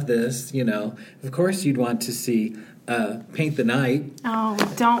would love this. Of course, you'd want to see Paint the Night. Oh,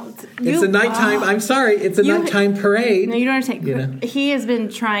 don't! It's a nighttime. I'm sorry, it's a nighttime parade. No, you don't understand. He has been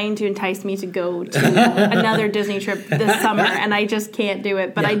trying to entice me to go to another Disney trip this summer, and I just can't do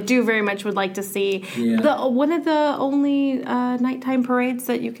it. But I do very much would like to see one of the only nighttime parades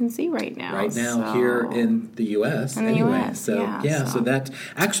that you can see right now. Here in the U.S. So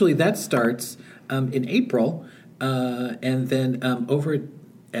that starts in April. And then over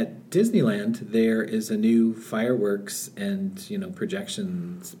at Disneyland, there is a new fireworks and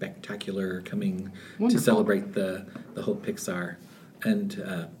projection spectacular coming Wonderful. to celebrate the whole Pixar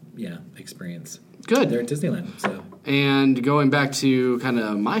and experience. Good. They're at Disneyland. So And going back to kind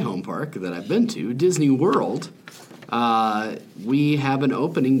of my home park that I've been to, Disney World, we have an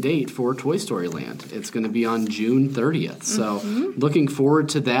opening date for Toy Story Land. It's going to be on June 30th. So looking forward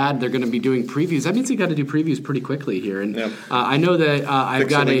to that. They're going to be doing previews. That means you got to do previews pretty quickly here. And I know that I've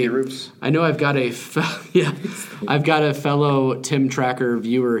got I've got a fellow Tim Tracker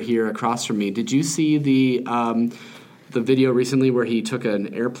viewer here across from me. Did you see the video recently where he took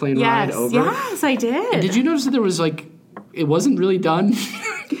an airplane ride over? Yes, I did. And did you notice that there was it wasn't really done?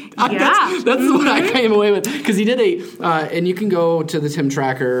 Yeah. That's what I came away with. Because he did and you can go to the Tim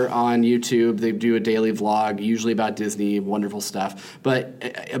Tracker on YouTube. They do a daily vlog, usually about Disney, wonderful stuff.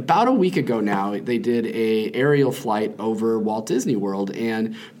 But about a week ago now, they did a aerial flight over Walt Disney World.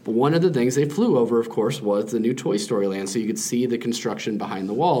 And one of the things they flew over, of course, was the new Toy Story Land. So you could see the construction behind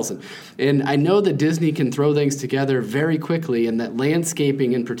the walls. And I know that Disney can throw things together very quickly, and that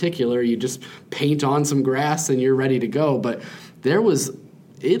landscaping in particular, you just paint on some grass and you're ready to go. But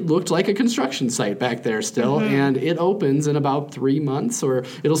it looked like a construction site back there still, and it opens in about 3 months, or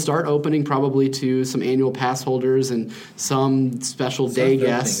it'll start opening probably to some annual pass holders and some special day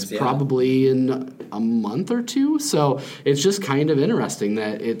guests probably in a month or two. So it's just kind of interesting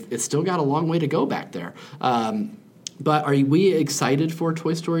that it's still got a long way to go back there. But are we excited for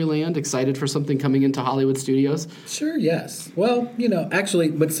Toy Story Land? Excited for something coming into Hollywood Studios? Sure, yes. Well,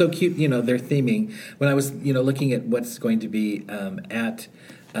 actually, what's so cute, their theming, when I was, looking at what's going to be at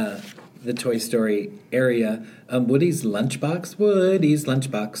the Toy Story area, Woody's Lunchbox,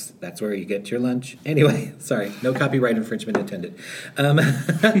 that's where you get your lunch. Anyway, sorry, no copyright infringement intended.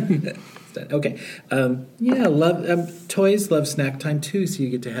 Okay. Toys love snack time too, so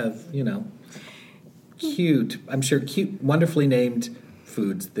you get to have, cute, wonderfully named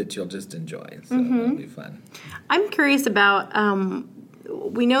foods that you'll just enjoy. So that'll be fun. I'm curious about,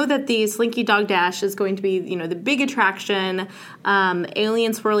 we know that the Slinky Dog Dash is going to be, the big attraction,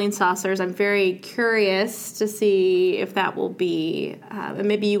 alien swirling saucers. I'm very curious to see if that will be, and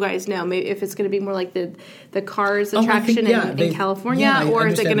maybe you guys know, maybe if it's going to be more like the Cars attraction in California, or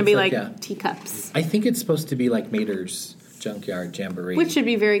is it going to be like teacups? I think it's supposed to be like Mater's Junkyard Jamboree. Which should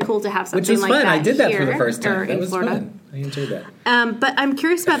be very cool to have something like that. Which is fun. I did that here, for the first time. That was Florida. fun. I enjoyed that. But I'm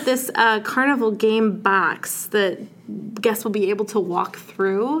curious about this carnival game box that guests will be able to walk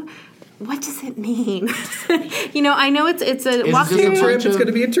through. What does it mean? I know it's a walkthrough. It's going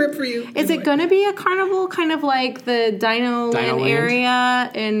to be a trip for you. Is it going to be a carnival, kind of like the Dino Land area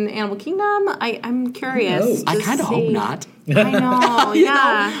in Animal Kingdom? I'm curious. I kind of hope not. I know,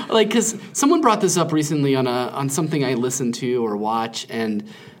 yeah. Because someone brought this up recently on something I listened to or watch, and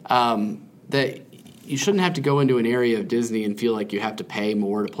that you shouldn't have to go into an area of Disney and feel like you have to pay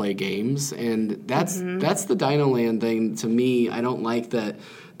more to play games, and that's the Dino Land thing. To me, I don't like that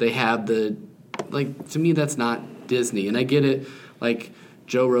they have to me that's not Disney, and I get it. Like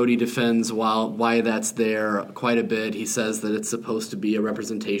Joe Rohde defends why that's there quite a bit. He says that it's supposed to be a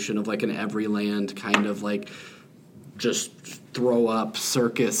representation of like an Everyland kind of like just throw up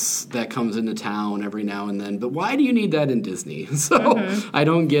circus that comes into town every now and then. But why do you need that in Disney? So I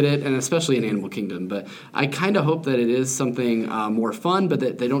don't get it, and especially in Animal Kingdom. But I kind of hope that it is something more fun, but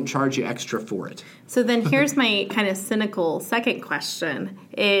that they don't charge you extra for it. So then here's my kind of cynical second question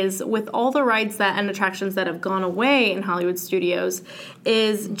is, with all the rides and attractions that have gone away in Hollywood Studios,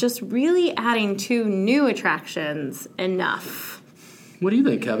 is just really adding 2 new attractions enough? What do you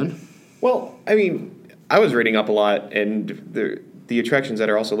think, Kevin? Well, I mean, I was reading up a lot, and the attractions that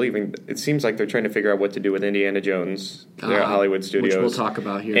are also leaving, it seems like they're trying to figure out what to do with Indiana Jones there at Hollywood Studios. Which we'll talk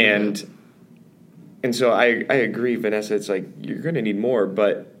about here. And so I agree, Vanessa, it's like you're going to need more,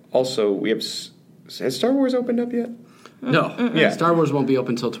 but also we have... Has Star Wars opened up yet? No. Yeah. Star Wars won't be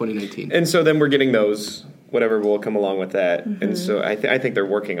open until 2019. And so then we're getting those, whatever will come along with that. And so I think they're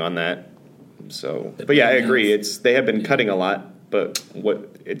working on that. So, but yeah, I agree. They have been cutting a lot, but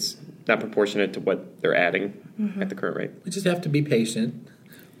it's not proportionate to what they're adding at the current rate. We just have to be patient.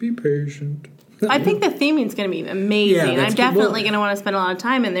 Be patient. I think the theming is going to be amazing. I'm definitely going to want to spend a lot of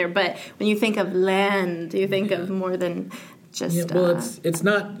time in there. But when you think of land, you think of more than just. Yeah, well, it's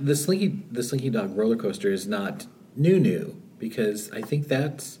not the Slinky Dog roller coaster is not new because I think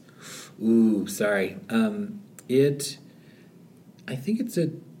that's. Ooh, sorry. I think it's at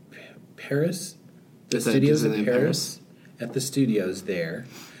Paris. The studios in Paris. At the studios there,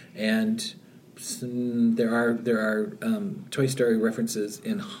 and there are Toy Story references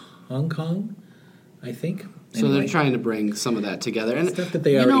in Hong Kong, I think. So they're trying to bring some of that together. And stuff that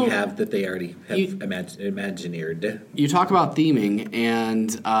they already have imagineered. You talk about theming and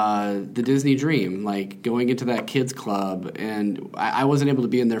the Disney Dream, like going into that kids club, and I wasn't able to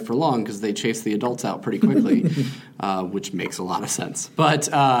be in there for long because they chased the adults out pretty quickly, which makes a lot of sense. But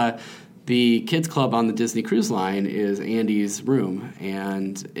the kids club on the Disney Cruise Line is Andy's room,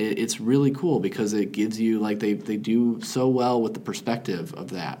 and it's really cool because it gives you, like, they do so well with the perspective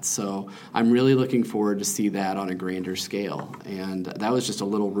of that. So I'm really looking forward to see that on a grander scale. And that was just a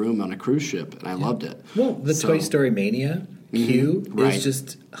little room on a cruise ship, and I loved it. Well, the Toy Story Mania queue is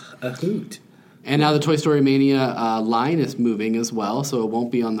just a hoot. And now the Toy Story Mania line is moving as well, so it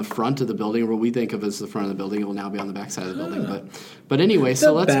won't be on the front of the building, what we think of as the front of the building. It will now be on the back side of the building. But anyway,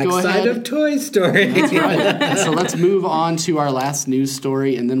 so let's go ahead. The backside of Toy Story. That's right. So let's move on to our last news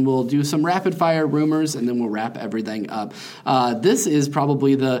story, and then we'll do some rapid-fire rumors, and then we'll wrap everything up. This is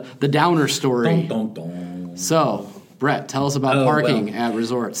probably the downer story. Dun, dun, dun. So, Brett, tell us about parking at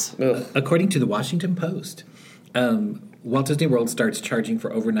resorts. According to the Washington Post, Walt Disney World starts charging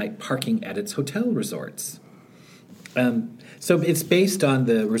for overnight parking at its hotel resorts. So it's based on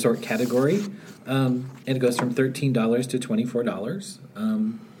the resort category, and it goes from $13 to $24.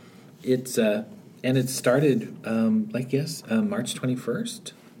 It started, March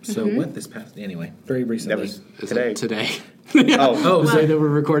 21st. So what this past, anyway, very recently. That was today. The day that we're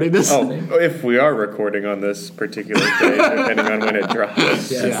recording this? Oh, if we are recording on this particular day, depending on when it drops.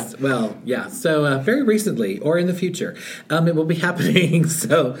 Yes. Yeah. Well, yeah. So very recently, or in the future, it will be happening.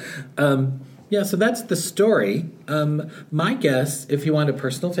 So, so that's the story. My guess, if you want a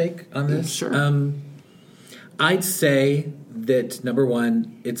personal take on this, sure. I'd say that, number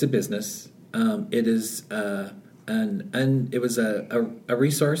one, it's a business. It is it was a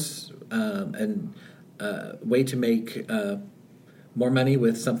resource and way to make more money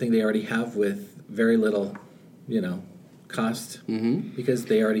with something they already have with very little, cost, because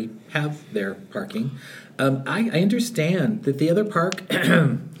they already have their parking. I understand that the other park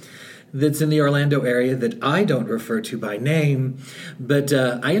that's in the Orlando area that I don't refer to by name, but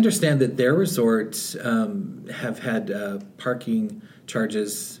I understand that their resorts have had parking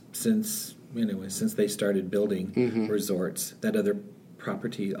charges since they started building resorts. That other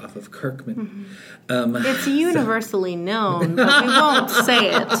property off of Kirkman. It's universally known, but we won't say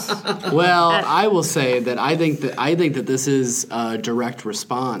it. Well, I will say that I think that this is a direct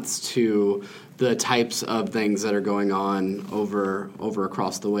response to the types of things that are going on over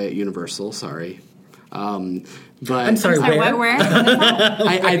across the way at Universal. Sorry. But I'm sorry, where?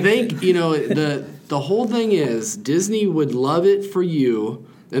 I think, the whole thing is Disney would love it for you,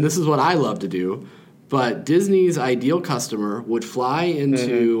 and this is what I love to do, but Disney's ideal customer would fly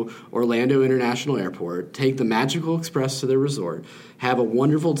into Orlando International Airport, take the Magical Express to their resort, have a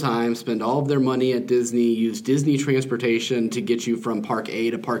wonderful time, spend all of their money at Disney, use Disney transportation to get you from Park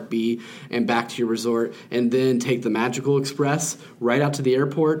A to Park B and back to your resort, and then take the Magical Express right out to the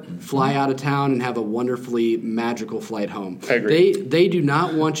airport, fly out of town, and have a wonderfully magical flight home. I agree. They do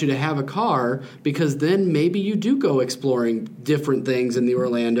not want you to have a car, because then maybe you do go exploring different things in the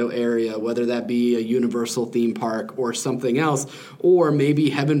Orlando area, whether that be a Universal theme park or something else, or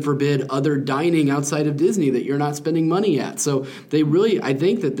maybe, heaven forbid, other dining outside of Disney that you're not spending money at. So I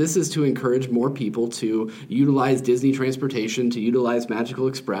think that this is to encourage more people to utilize Disney transportation, to utilize Magical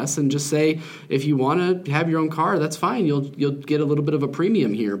Express, and just say, if you want to have your own car, that's fine. You'll get a little bit of a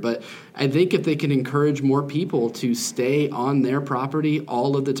premium here. But I think if they can encourage more people to stay on their property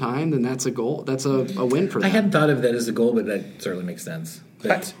all of the time, then that's a goal. That's a win for them. I hadn't thought of that as a goal, but that certainly makes sense.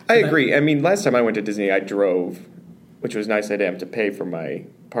 I agree. I mean, last time I went to Disney, I drove, which was nice. I didn't have to pay for my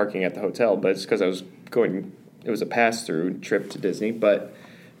parking at the hotel, but it's because I was going. It was a pass-through trip to Disney, but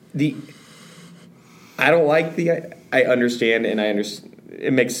I don't like I understand, and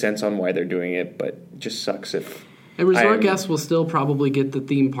it makes sense on why they're doing it, but it just sucks if. And resort guests will still probably get the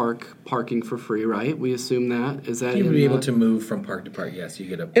theme park parking for free, right? We assume that. Is that you'll be able to move from park to park? Yes, you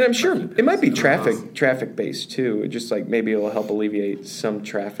get a. And I'm sure it might be traffic based too. Just like maybe it'll help alleviate some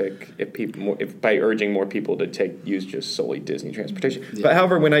traffic if by urging more people to use just solely Disney transportation. Yeah. But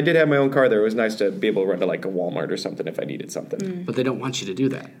however, when I did have my own car, there, it was nice to be able to run to like a Walmart or something if I needed something. But they don't want you to do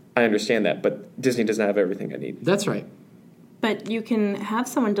that. I understand that, but Disney doesn't have everything I need. That's right. But you can have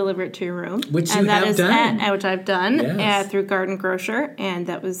someone deliver it to your room, which you have done, which I've done through Garden Grocer, and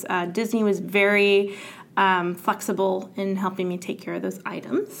that was Disney was very flexible in helping me take care of those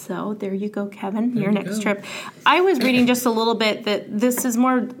items. So there you go, Kevin, your next trip. I was reading just a little bit that this is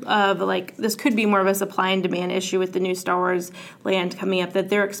more of this could be more of a supply and demand issue with the new Star Wars land coming up, that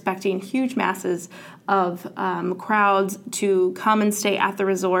they're expecting huge masses of crowds to come and stay at the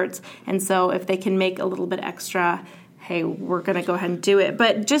resorts. And so if they can make a little bit extra, hey, we're going to go ahead and do it.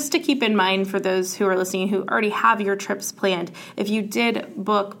 But just to keep in mind for those who are listening who already have your trips planned, if you did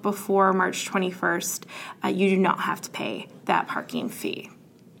book before March 21st, you do not have to pay that parking fee.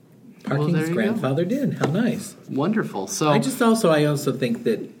 Parking's grandfathered in. How nice. Wonderful. So I also think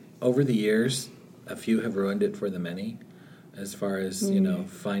that over the years, a few have ruined it for the many, as far as,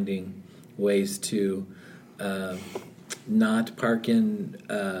 finding ways to not park in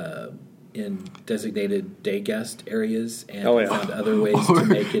designated day guest areas and found other ways to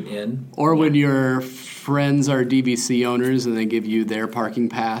make it in. Or when your friends are DVC owners and they give you their parking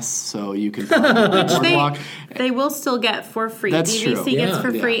pass so you can park on the boardwalk. They will still get for free. That's DVC true. gets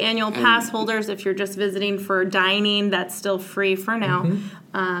for free. Annual pass holders, if you're just visiting for dining, that's still free for now.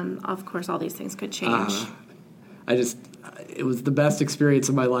 Of course, all these things could change. It was the best experience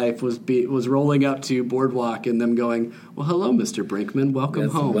of my life was rolling up to Boardwalk and them going, well, hello, Mr. Brinkman, welcome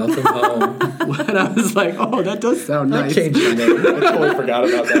home. Welcome home. And I was like, oh, that does sound nice. Changed your name. I totally forgot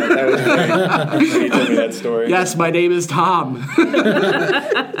about that. That was great. You told me that story. Yes, my name is Tom. You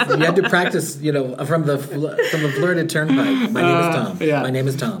had to practice, from the Florida Turnpike. My name is Tom. Yeah. My name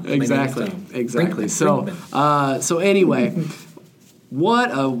is Tom. Exactly. My name is Tom. Exactly. Brinkman. So anyway.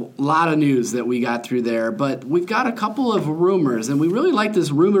 What a lot of news that we got through there, but we've got a couple of rumors, and we really like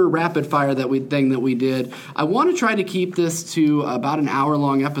this rumor rapid fire thing that we did. I want to try to keep this to about an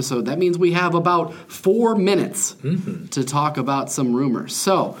hour-long episode. That means we have about 4 minutes to talk about some rumors.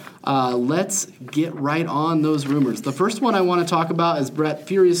 So let's get right on those rumors. The first one I want to talk about, as Brett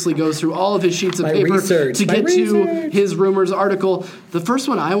furiously goes through all of his sheets of paper to get to his rumors article, the first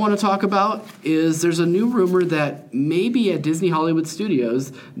one I want to talk about is there's a new rumor that maybe at Disney Hollywood Studios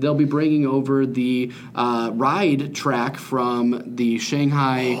they'll be bringing over the ride track from the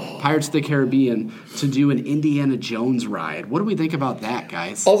Shanghai Pirates of the Caribbean to do an Indiana Jones ride. What do we think about that,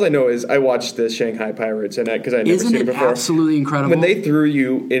 guys? All I know is I watched the Shanghai Pirates and because I'd never seen it before. Absolutely incredible? When they threw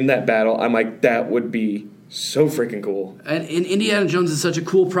you in that battle, I'm like, that would be so freaking cool. And Indiana Jones is such a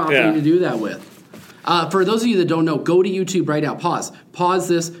cool property to do that with. For those of you that don't know, go to YouTube right now. Pause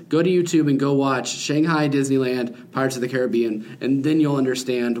this, go to YouTube and go watch Shanghai Disneyland Pirates of the Caribbean, and then you'll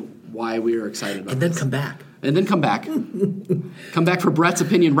understand why we are excited about it. And then come back. And then come back. Come back for Brett's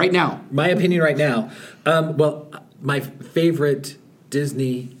opinion right now. My opinion right now. My favorite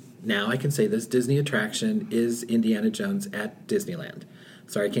Disney, now I can say this, Disney attraction is Indiana Jones at Disneyland.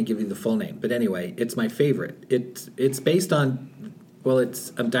 Sorry, I can't give you the full name. But anyway, it's my favorite. It's based on,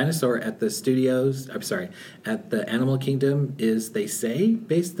 it's a dinosaur at the studios. I'm sorry, at the Animal Kingdom is, they say,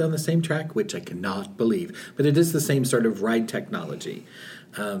 based on the same track, which I cannot believe. But it is the same sort of ride technology.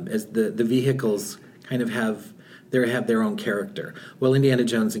 As the vehicles kind of have their own character. Well, Indiana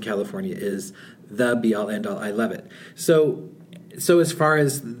Jones in California is the be-all, end-all. I love it. So as far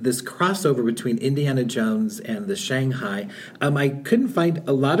as this crossover between Indiana Jones and the Shanghai, I couldn't find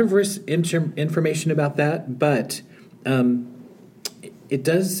a lot of information about that, but it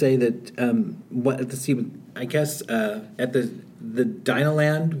does say that I guess at the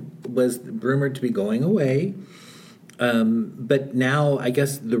Dinoland was rumored to be going away. But now I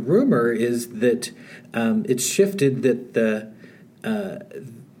guess the rumor is that it's shifted, that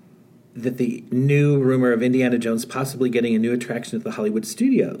the new rumor of Indiana Jones possibly getting a new attraction at the Hollywood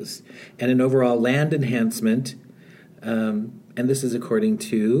Studios and an overall land enhancement, and this is according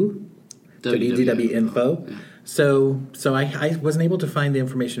to WDW Info. Yeah. So I wasn't able to find the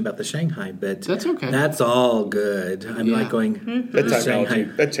information about the Shanghai, but that's okay. That's all good. I'm like going,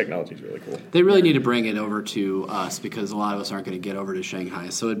 that technology is really cool. They really need to bring it over to us because a lot of us aren't going to get over to Shanghai.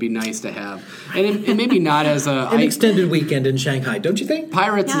 So it'd be nice to have, and maybe not as an extended weekend in Shanghai, don't you think?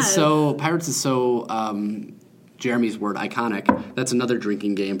 Pirates is so Jeremy's word, iconic. That's another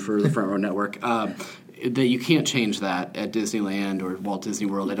drinking game for the Front Row Network. That you can't change that at Disneyland or Walt Disney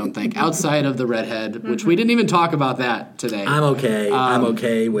World, I don't think, outside of the Redhead, which we didn't even talk about that today. I'm okay. I'm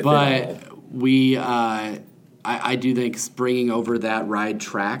okay with it. But I do think bringing over that ride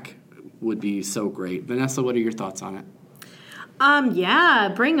track would be so great. Vanessa, what are your thoughts on it?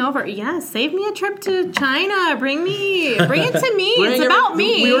 Yeah, save me a trip to China. Bring it to me. It's about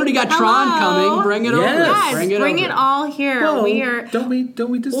me. We already got Tron coming. Bring it over. Yes, Bring it all here. Well, we are. Don't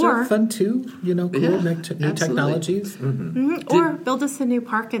we deserve fun too? Cool new technologies. Mm-hmm. Or build us a new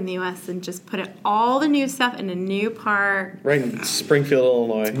park in the U.S. and just put all the new stuff in a new park. Right in Springfield,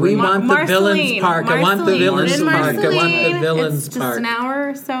 Illinois. We want the Villains Park. I want the Villains Park. I want the Villains Park. It's Park. just an hour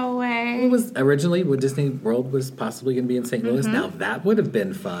or so away. It was originally when Disney World was possibly going to be in St. Louis. Now that would have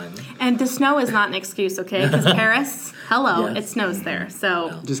been fun. And the snow is not an excuse, okay? Because Paris, Yes. it snows there.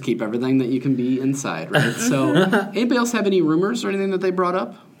 So just keep everything that you can be inside, right? So, anybody else have any rumors or anything that they brought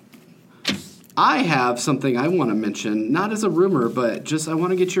up? I have something I want to mention, not as a rumor, but just I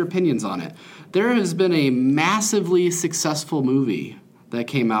want to get your opinions on it. There has been a massively successful movie that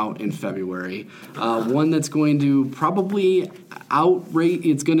came out in February. One that's going to probably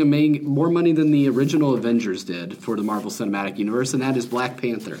it's going to make more money than the original Avengers did for the Marvel Cinematic Universe, and that is Black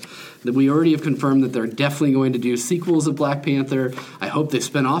Panther. We already have confirmed that they're definitely going to do sequels of Black Panther. I hope they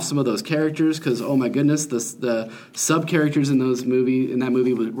spin off some of those characters because, oh my goodness, the sub-characters in that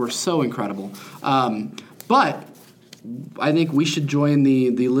movie were so incredible. But I think we should join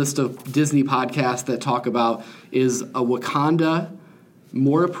the list of Disney podcasts that talk about, is a Wakanda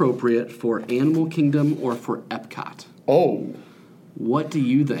more appropriate for Animal Kingdom or for Epcot? Oh. What do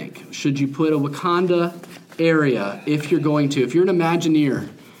you think? Should you put a Wakanda area if you're going to? If you're an Imagineer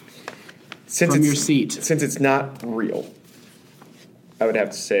from your seat. Since it's not real, I would have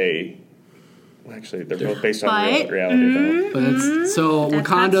to say... Well, actually, they're both based on reality, though. But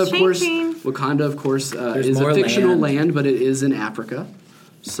Wakanda, of course, is a fictional land, but it is in Africa.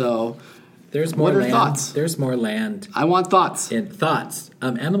 So... There's more what are land. Thoughts? There's more land. I want thoughts.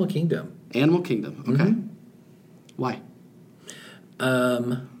 Animal Kingdom. Animal Kingdom. Okay. Why?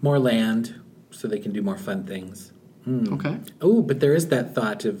 More land, so they can do more fun things. Okay. Oh, but there is that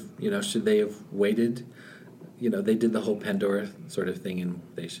thought of, should they have waited? They did the whole Pandora sort of thing, and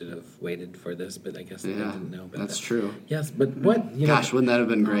they should have waited for this, but I guess they didn't know about that's that. true. Yes, but what? Gosh, wouldn't that have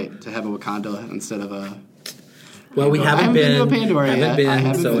been great to have a Wakanda instead of a... Well, we haven't been to Pandora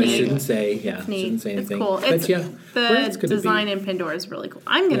yet. So I shouldn't say anything. It's cool. The design in Pandora is really cool.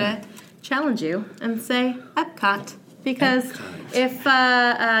 I'm going to challenge you and say Epcot. Because if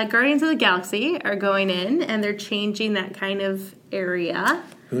Guardians of the Galaxy are going in and they're changing that kind of area...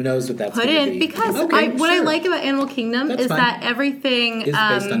 Who knows what that's going to be. Because what I like about Animal Kingdom that everything... is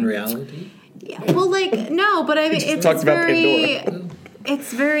based on reality? Yeah, well, no, but I mean, it's very... Pandora. It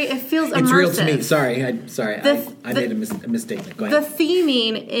feels immersive. It's real to me. Sorry, I made a misstatement. Go ahead. The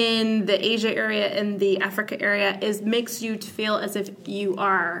theming in the Asia area and the Africa area makes you feel as if you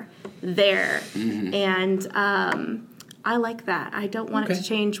are there, and I like that. I don't want it to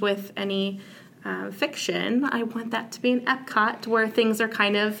change with any fiction. I want that to be an Epcot where things are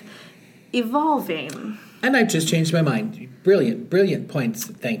kind of evolving. And I've just changed my mind. Brilliant points.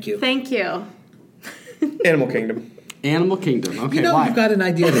 Thank you. Thank you. Animal Kingdom. Animal Kingdom. Okay, why? You've got an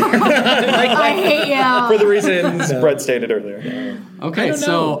idea there. I hate you. For the reasons Brett stated earlier. Okay,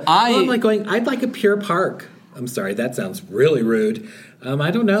 so I'm like going, I'd like a pure park. I'm sorry, that sounds really rude. I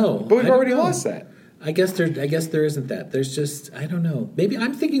don't know. But we've already lost that. I guess there isn't that. There's just, I don't know. Maybe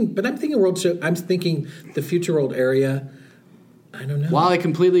I'm thinking World Show. I'm thinking the Future World area. I don't know. While I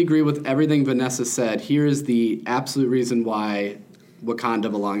completely agree with everything Vanessa said, here is the absolute reason why Wakanda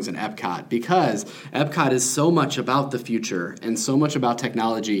belongs in Epcot, because Epcot is so much about the future and so much about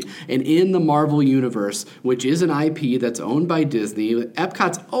technology. And in the Marvel Universe, which is an IP that's owned by Disney,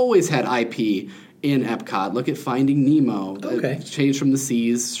 Epcot's always had IP in Epcot. Look at Finding Nemo. Okay. It changed from the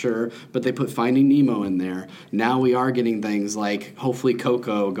seas, sure, but they put Finding Nemo in there. Now we are getting things like, hopefully,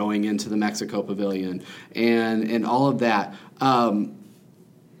 Coco going into the Mexico Pavilion and all of that.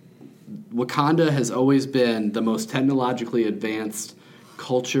 Wakanda has always been the most technologically advanced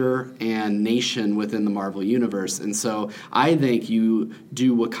culture and nation within the Marvel Universe. And so I think you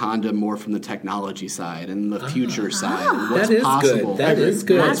do Wakanda more from the technology side and the future side. And what's that is possible. good. That is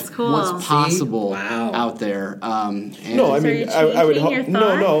good. That's cool. What's possible out there. No, I mean, I would hope.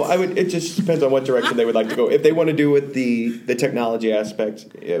 No, I would. It just depends on what direction they would like to go. If they want to do with the technology aspect,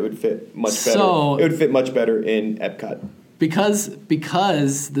 it would fit much better. It would fit much better in Epcot. Because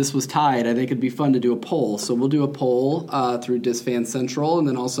this was tied, I think it'd be fun to do a poll. So we'll do a poll through DisFan Central and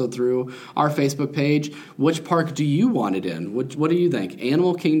then also through our Facebook page. Which park do you want it in? What do you think?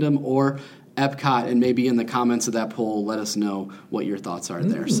 Animal Kingdom or Epcot, and maybe in the comments of that poll, let us know what your thoughts are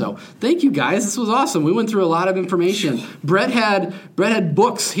there. So thank you guys. This was awesome. We went through a lot of information. Brett had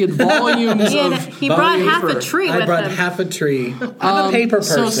books. He had volumes He brought half a tree with him. I brought half a tree. I'm a paper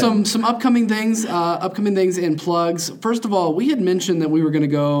person. So some upcoming things and plugs. First of all, we had mentioned that we were going to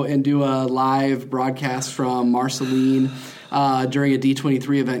go and do a live broadcast from Marceline during a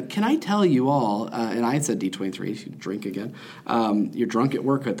D23 event. Can I tell you all, and I said D23, you should drink again. You're drunk at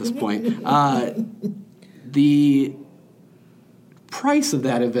work at this point. The price of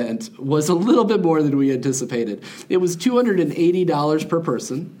that event was a little bit more than we anticipated. It was $280 per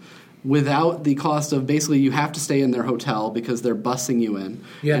person, without the cost of basically you have to stay in their hotel because they're bussing you in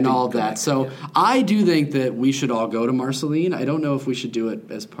and all of that. So I do think that we should all go to Marceline. I don't know if we should do it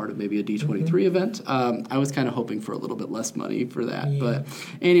as part of maybe a D23 event. I was kind of hoping for a little bit less money for that. But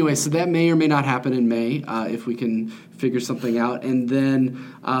anyway, so that may or may not happen in May if we can figure something out. And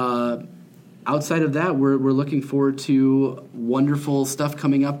then outside of that, we're looking forward to wonderful stuff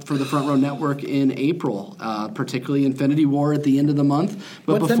coming up for the Front Row Network in April, particularly Infinity War at the end of the month.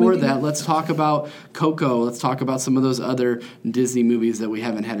 But before that, let's talk about Coco. Let's talk about some of those other Disney movies that we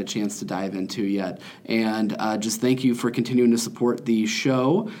haven't had a chance to dive into yet. And just thank you for continuing to support the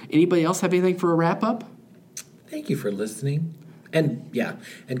show. Anybody else have anything for a wrap-up? Thank you for listening. And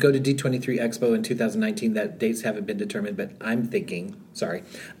go to D23 Expo in 2019. That dates haven't been determined, but I'm thinking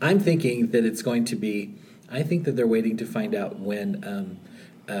that it's going to be. I think that they're waiting to find out when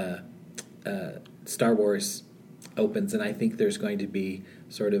Star Wars opens, and I think there's going to be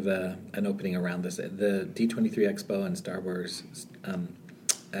sort of an opening around this. The D23 Expo and Star Wars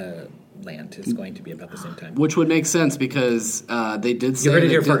land is going to be about the same time, which would make sense because they did say you heard it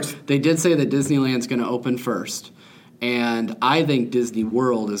here first. They did say that Disneyland's going to open first. And I think Disney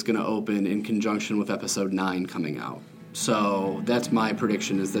World is going to open in conjunction with Episode 9 coming out. So that's my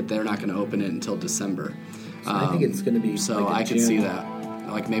prediction, is that they're not going to open it until December. So I think it's going to be so like I can see that.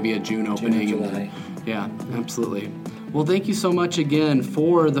 Like maybe a June opening. June or July. Yeah, absolutely. Well, thank you so much again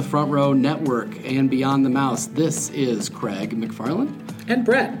for the Front Row Network and Beyond the Mouse. This is Craig McFarland. And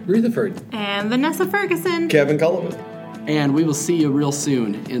Brett Rutherford. And Vanessa Ferguson. Kevin Cullivan. And we will see you real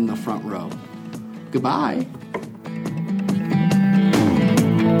soon in the Front Row. Goodbye.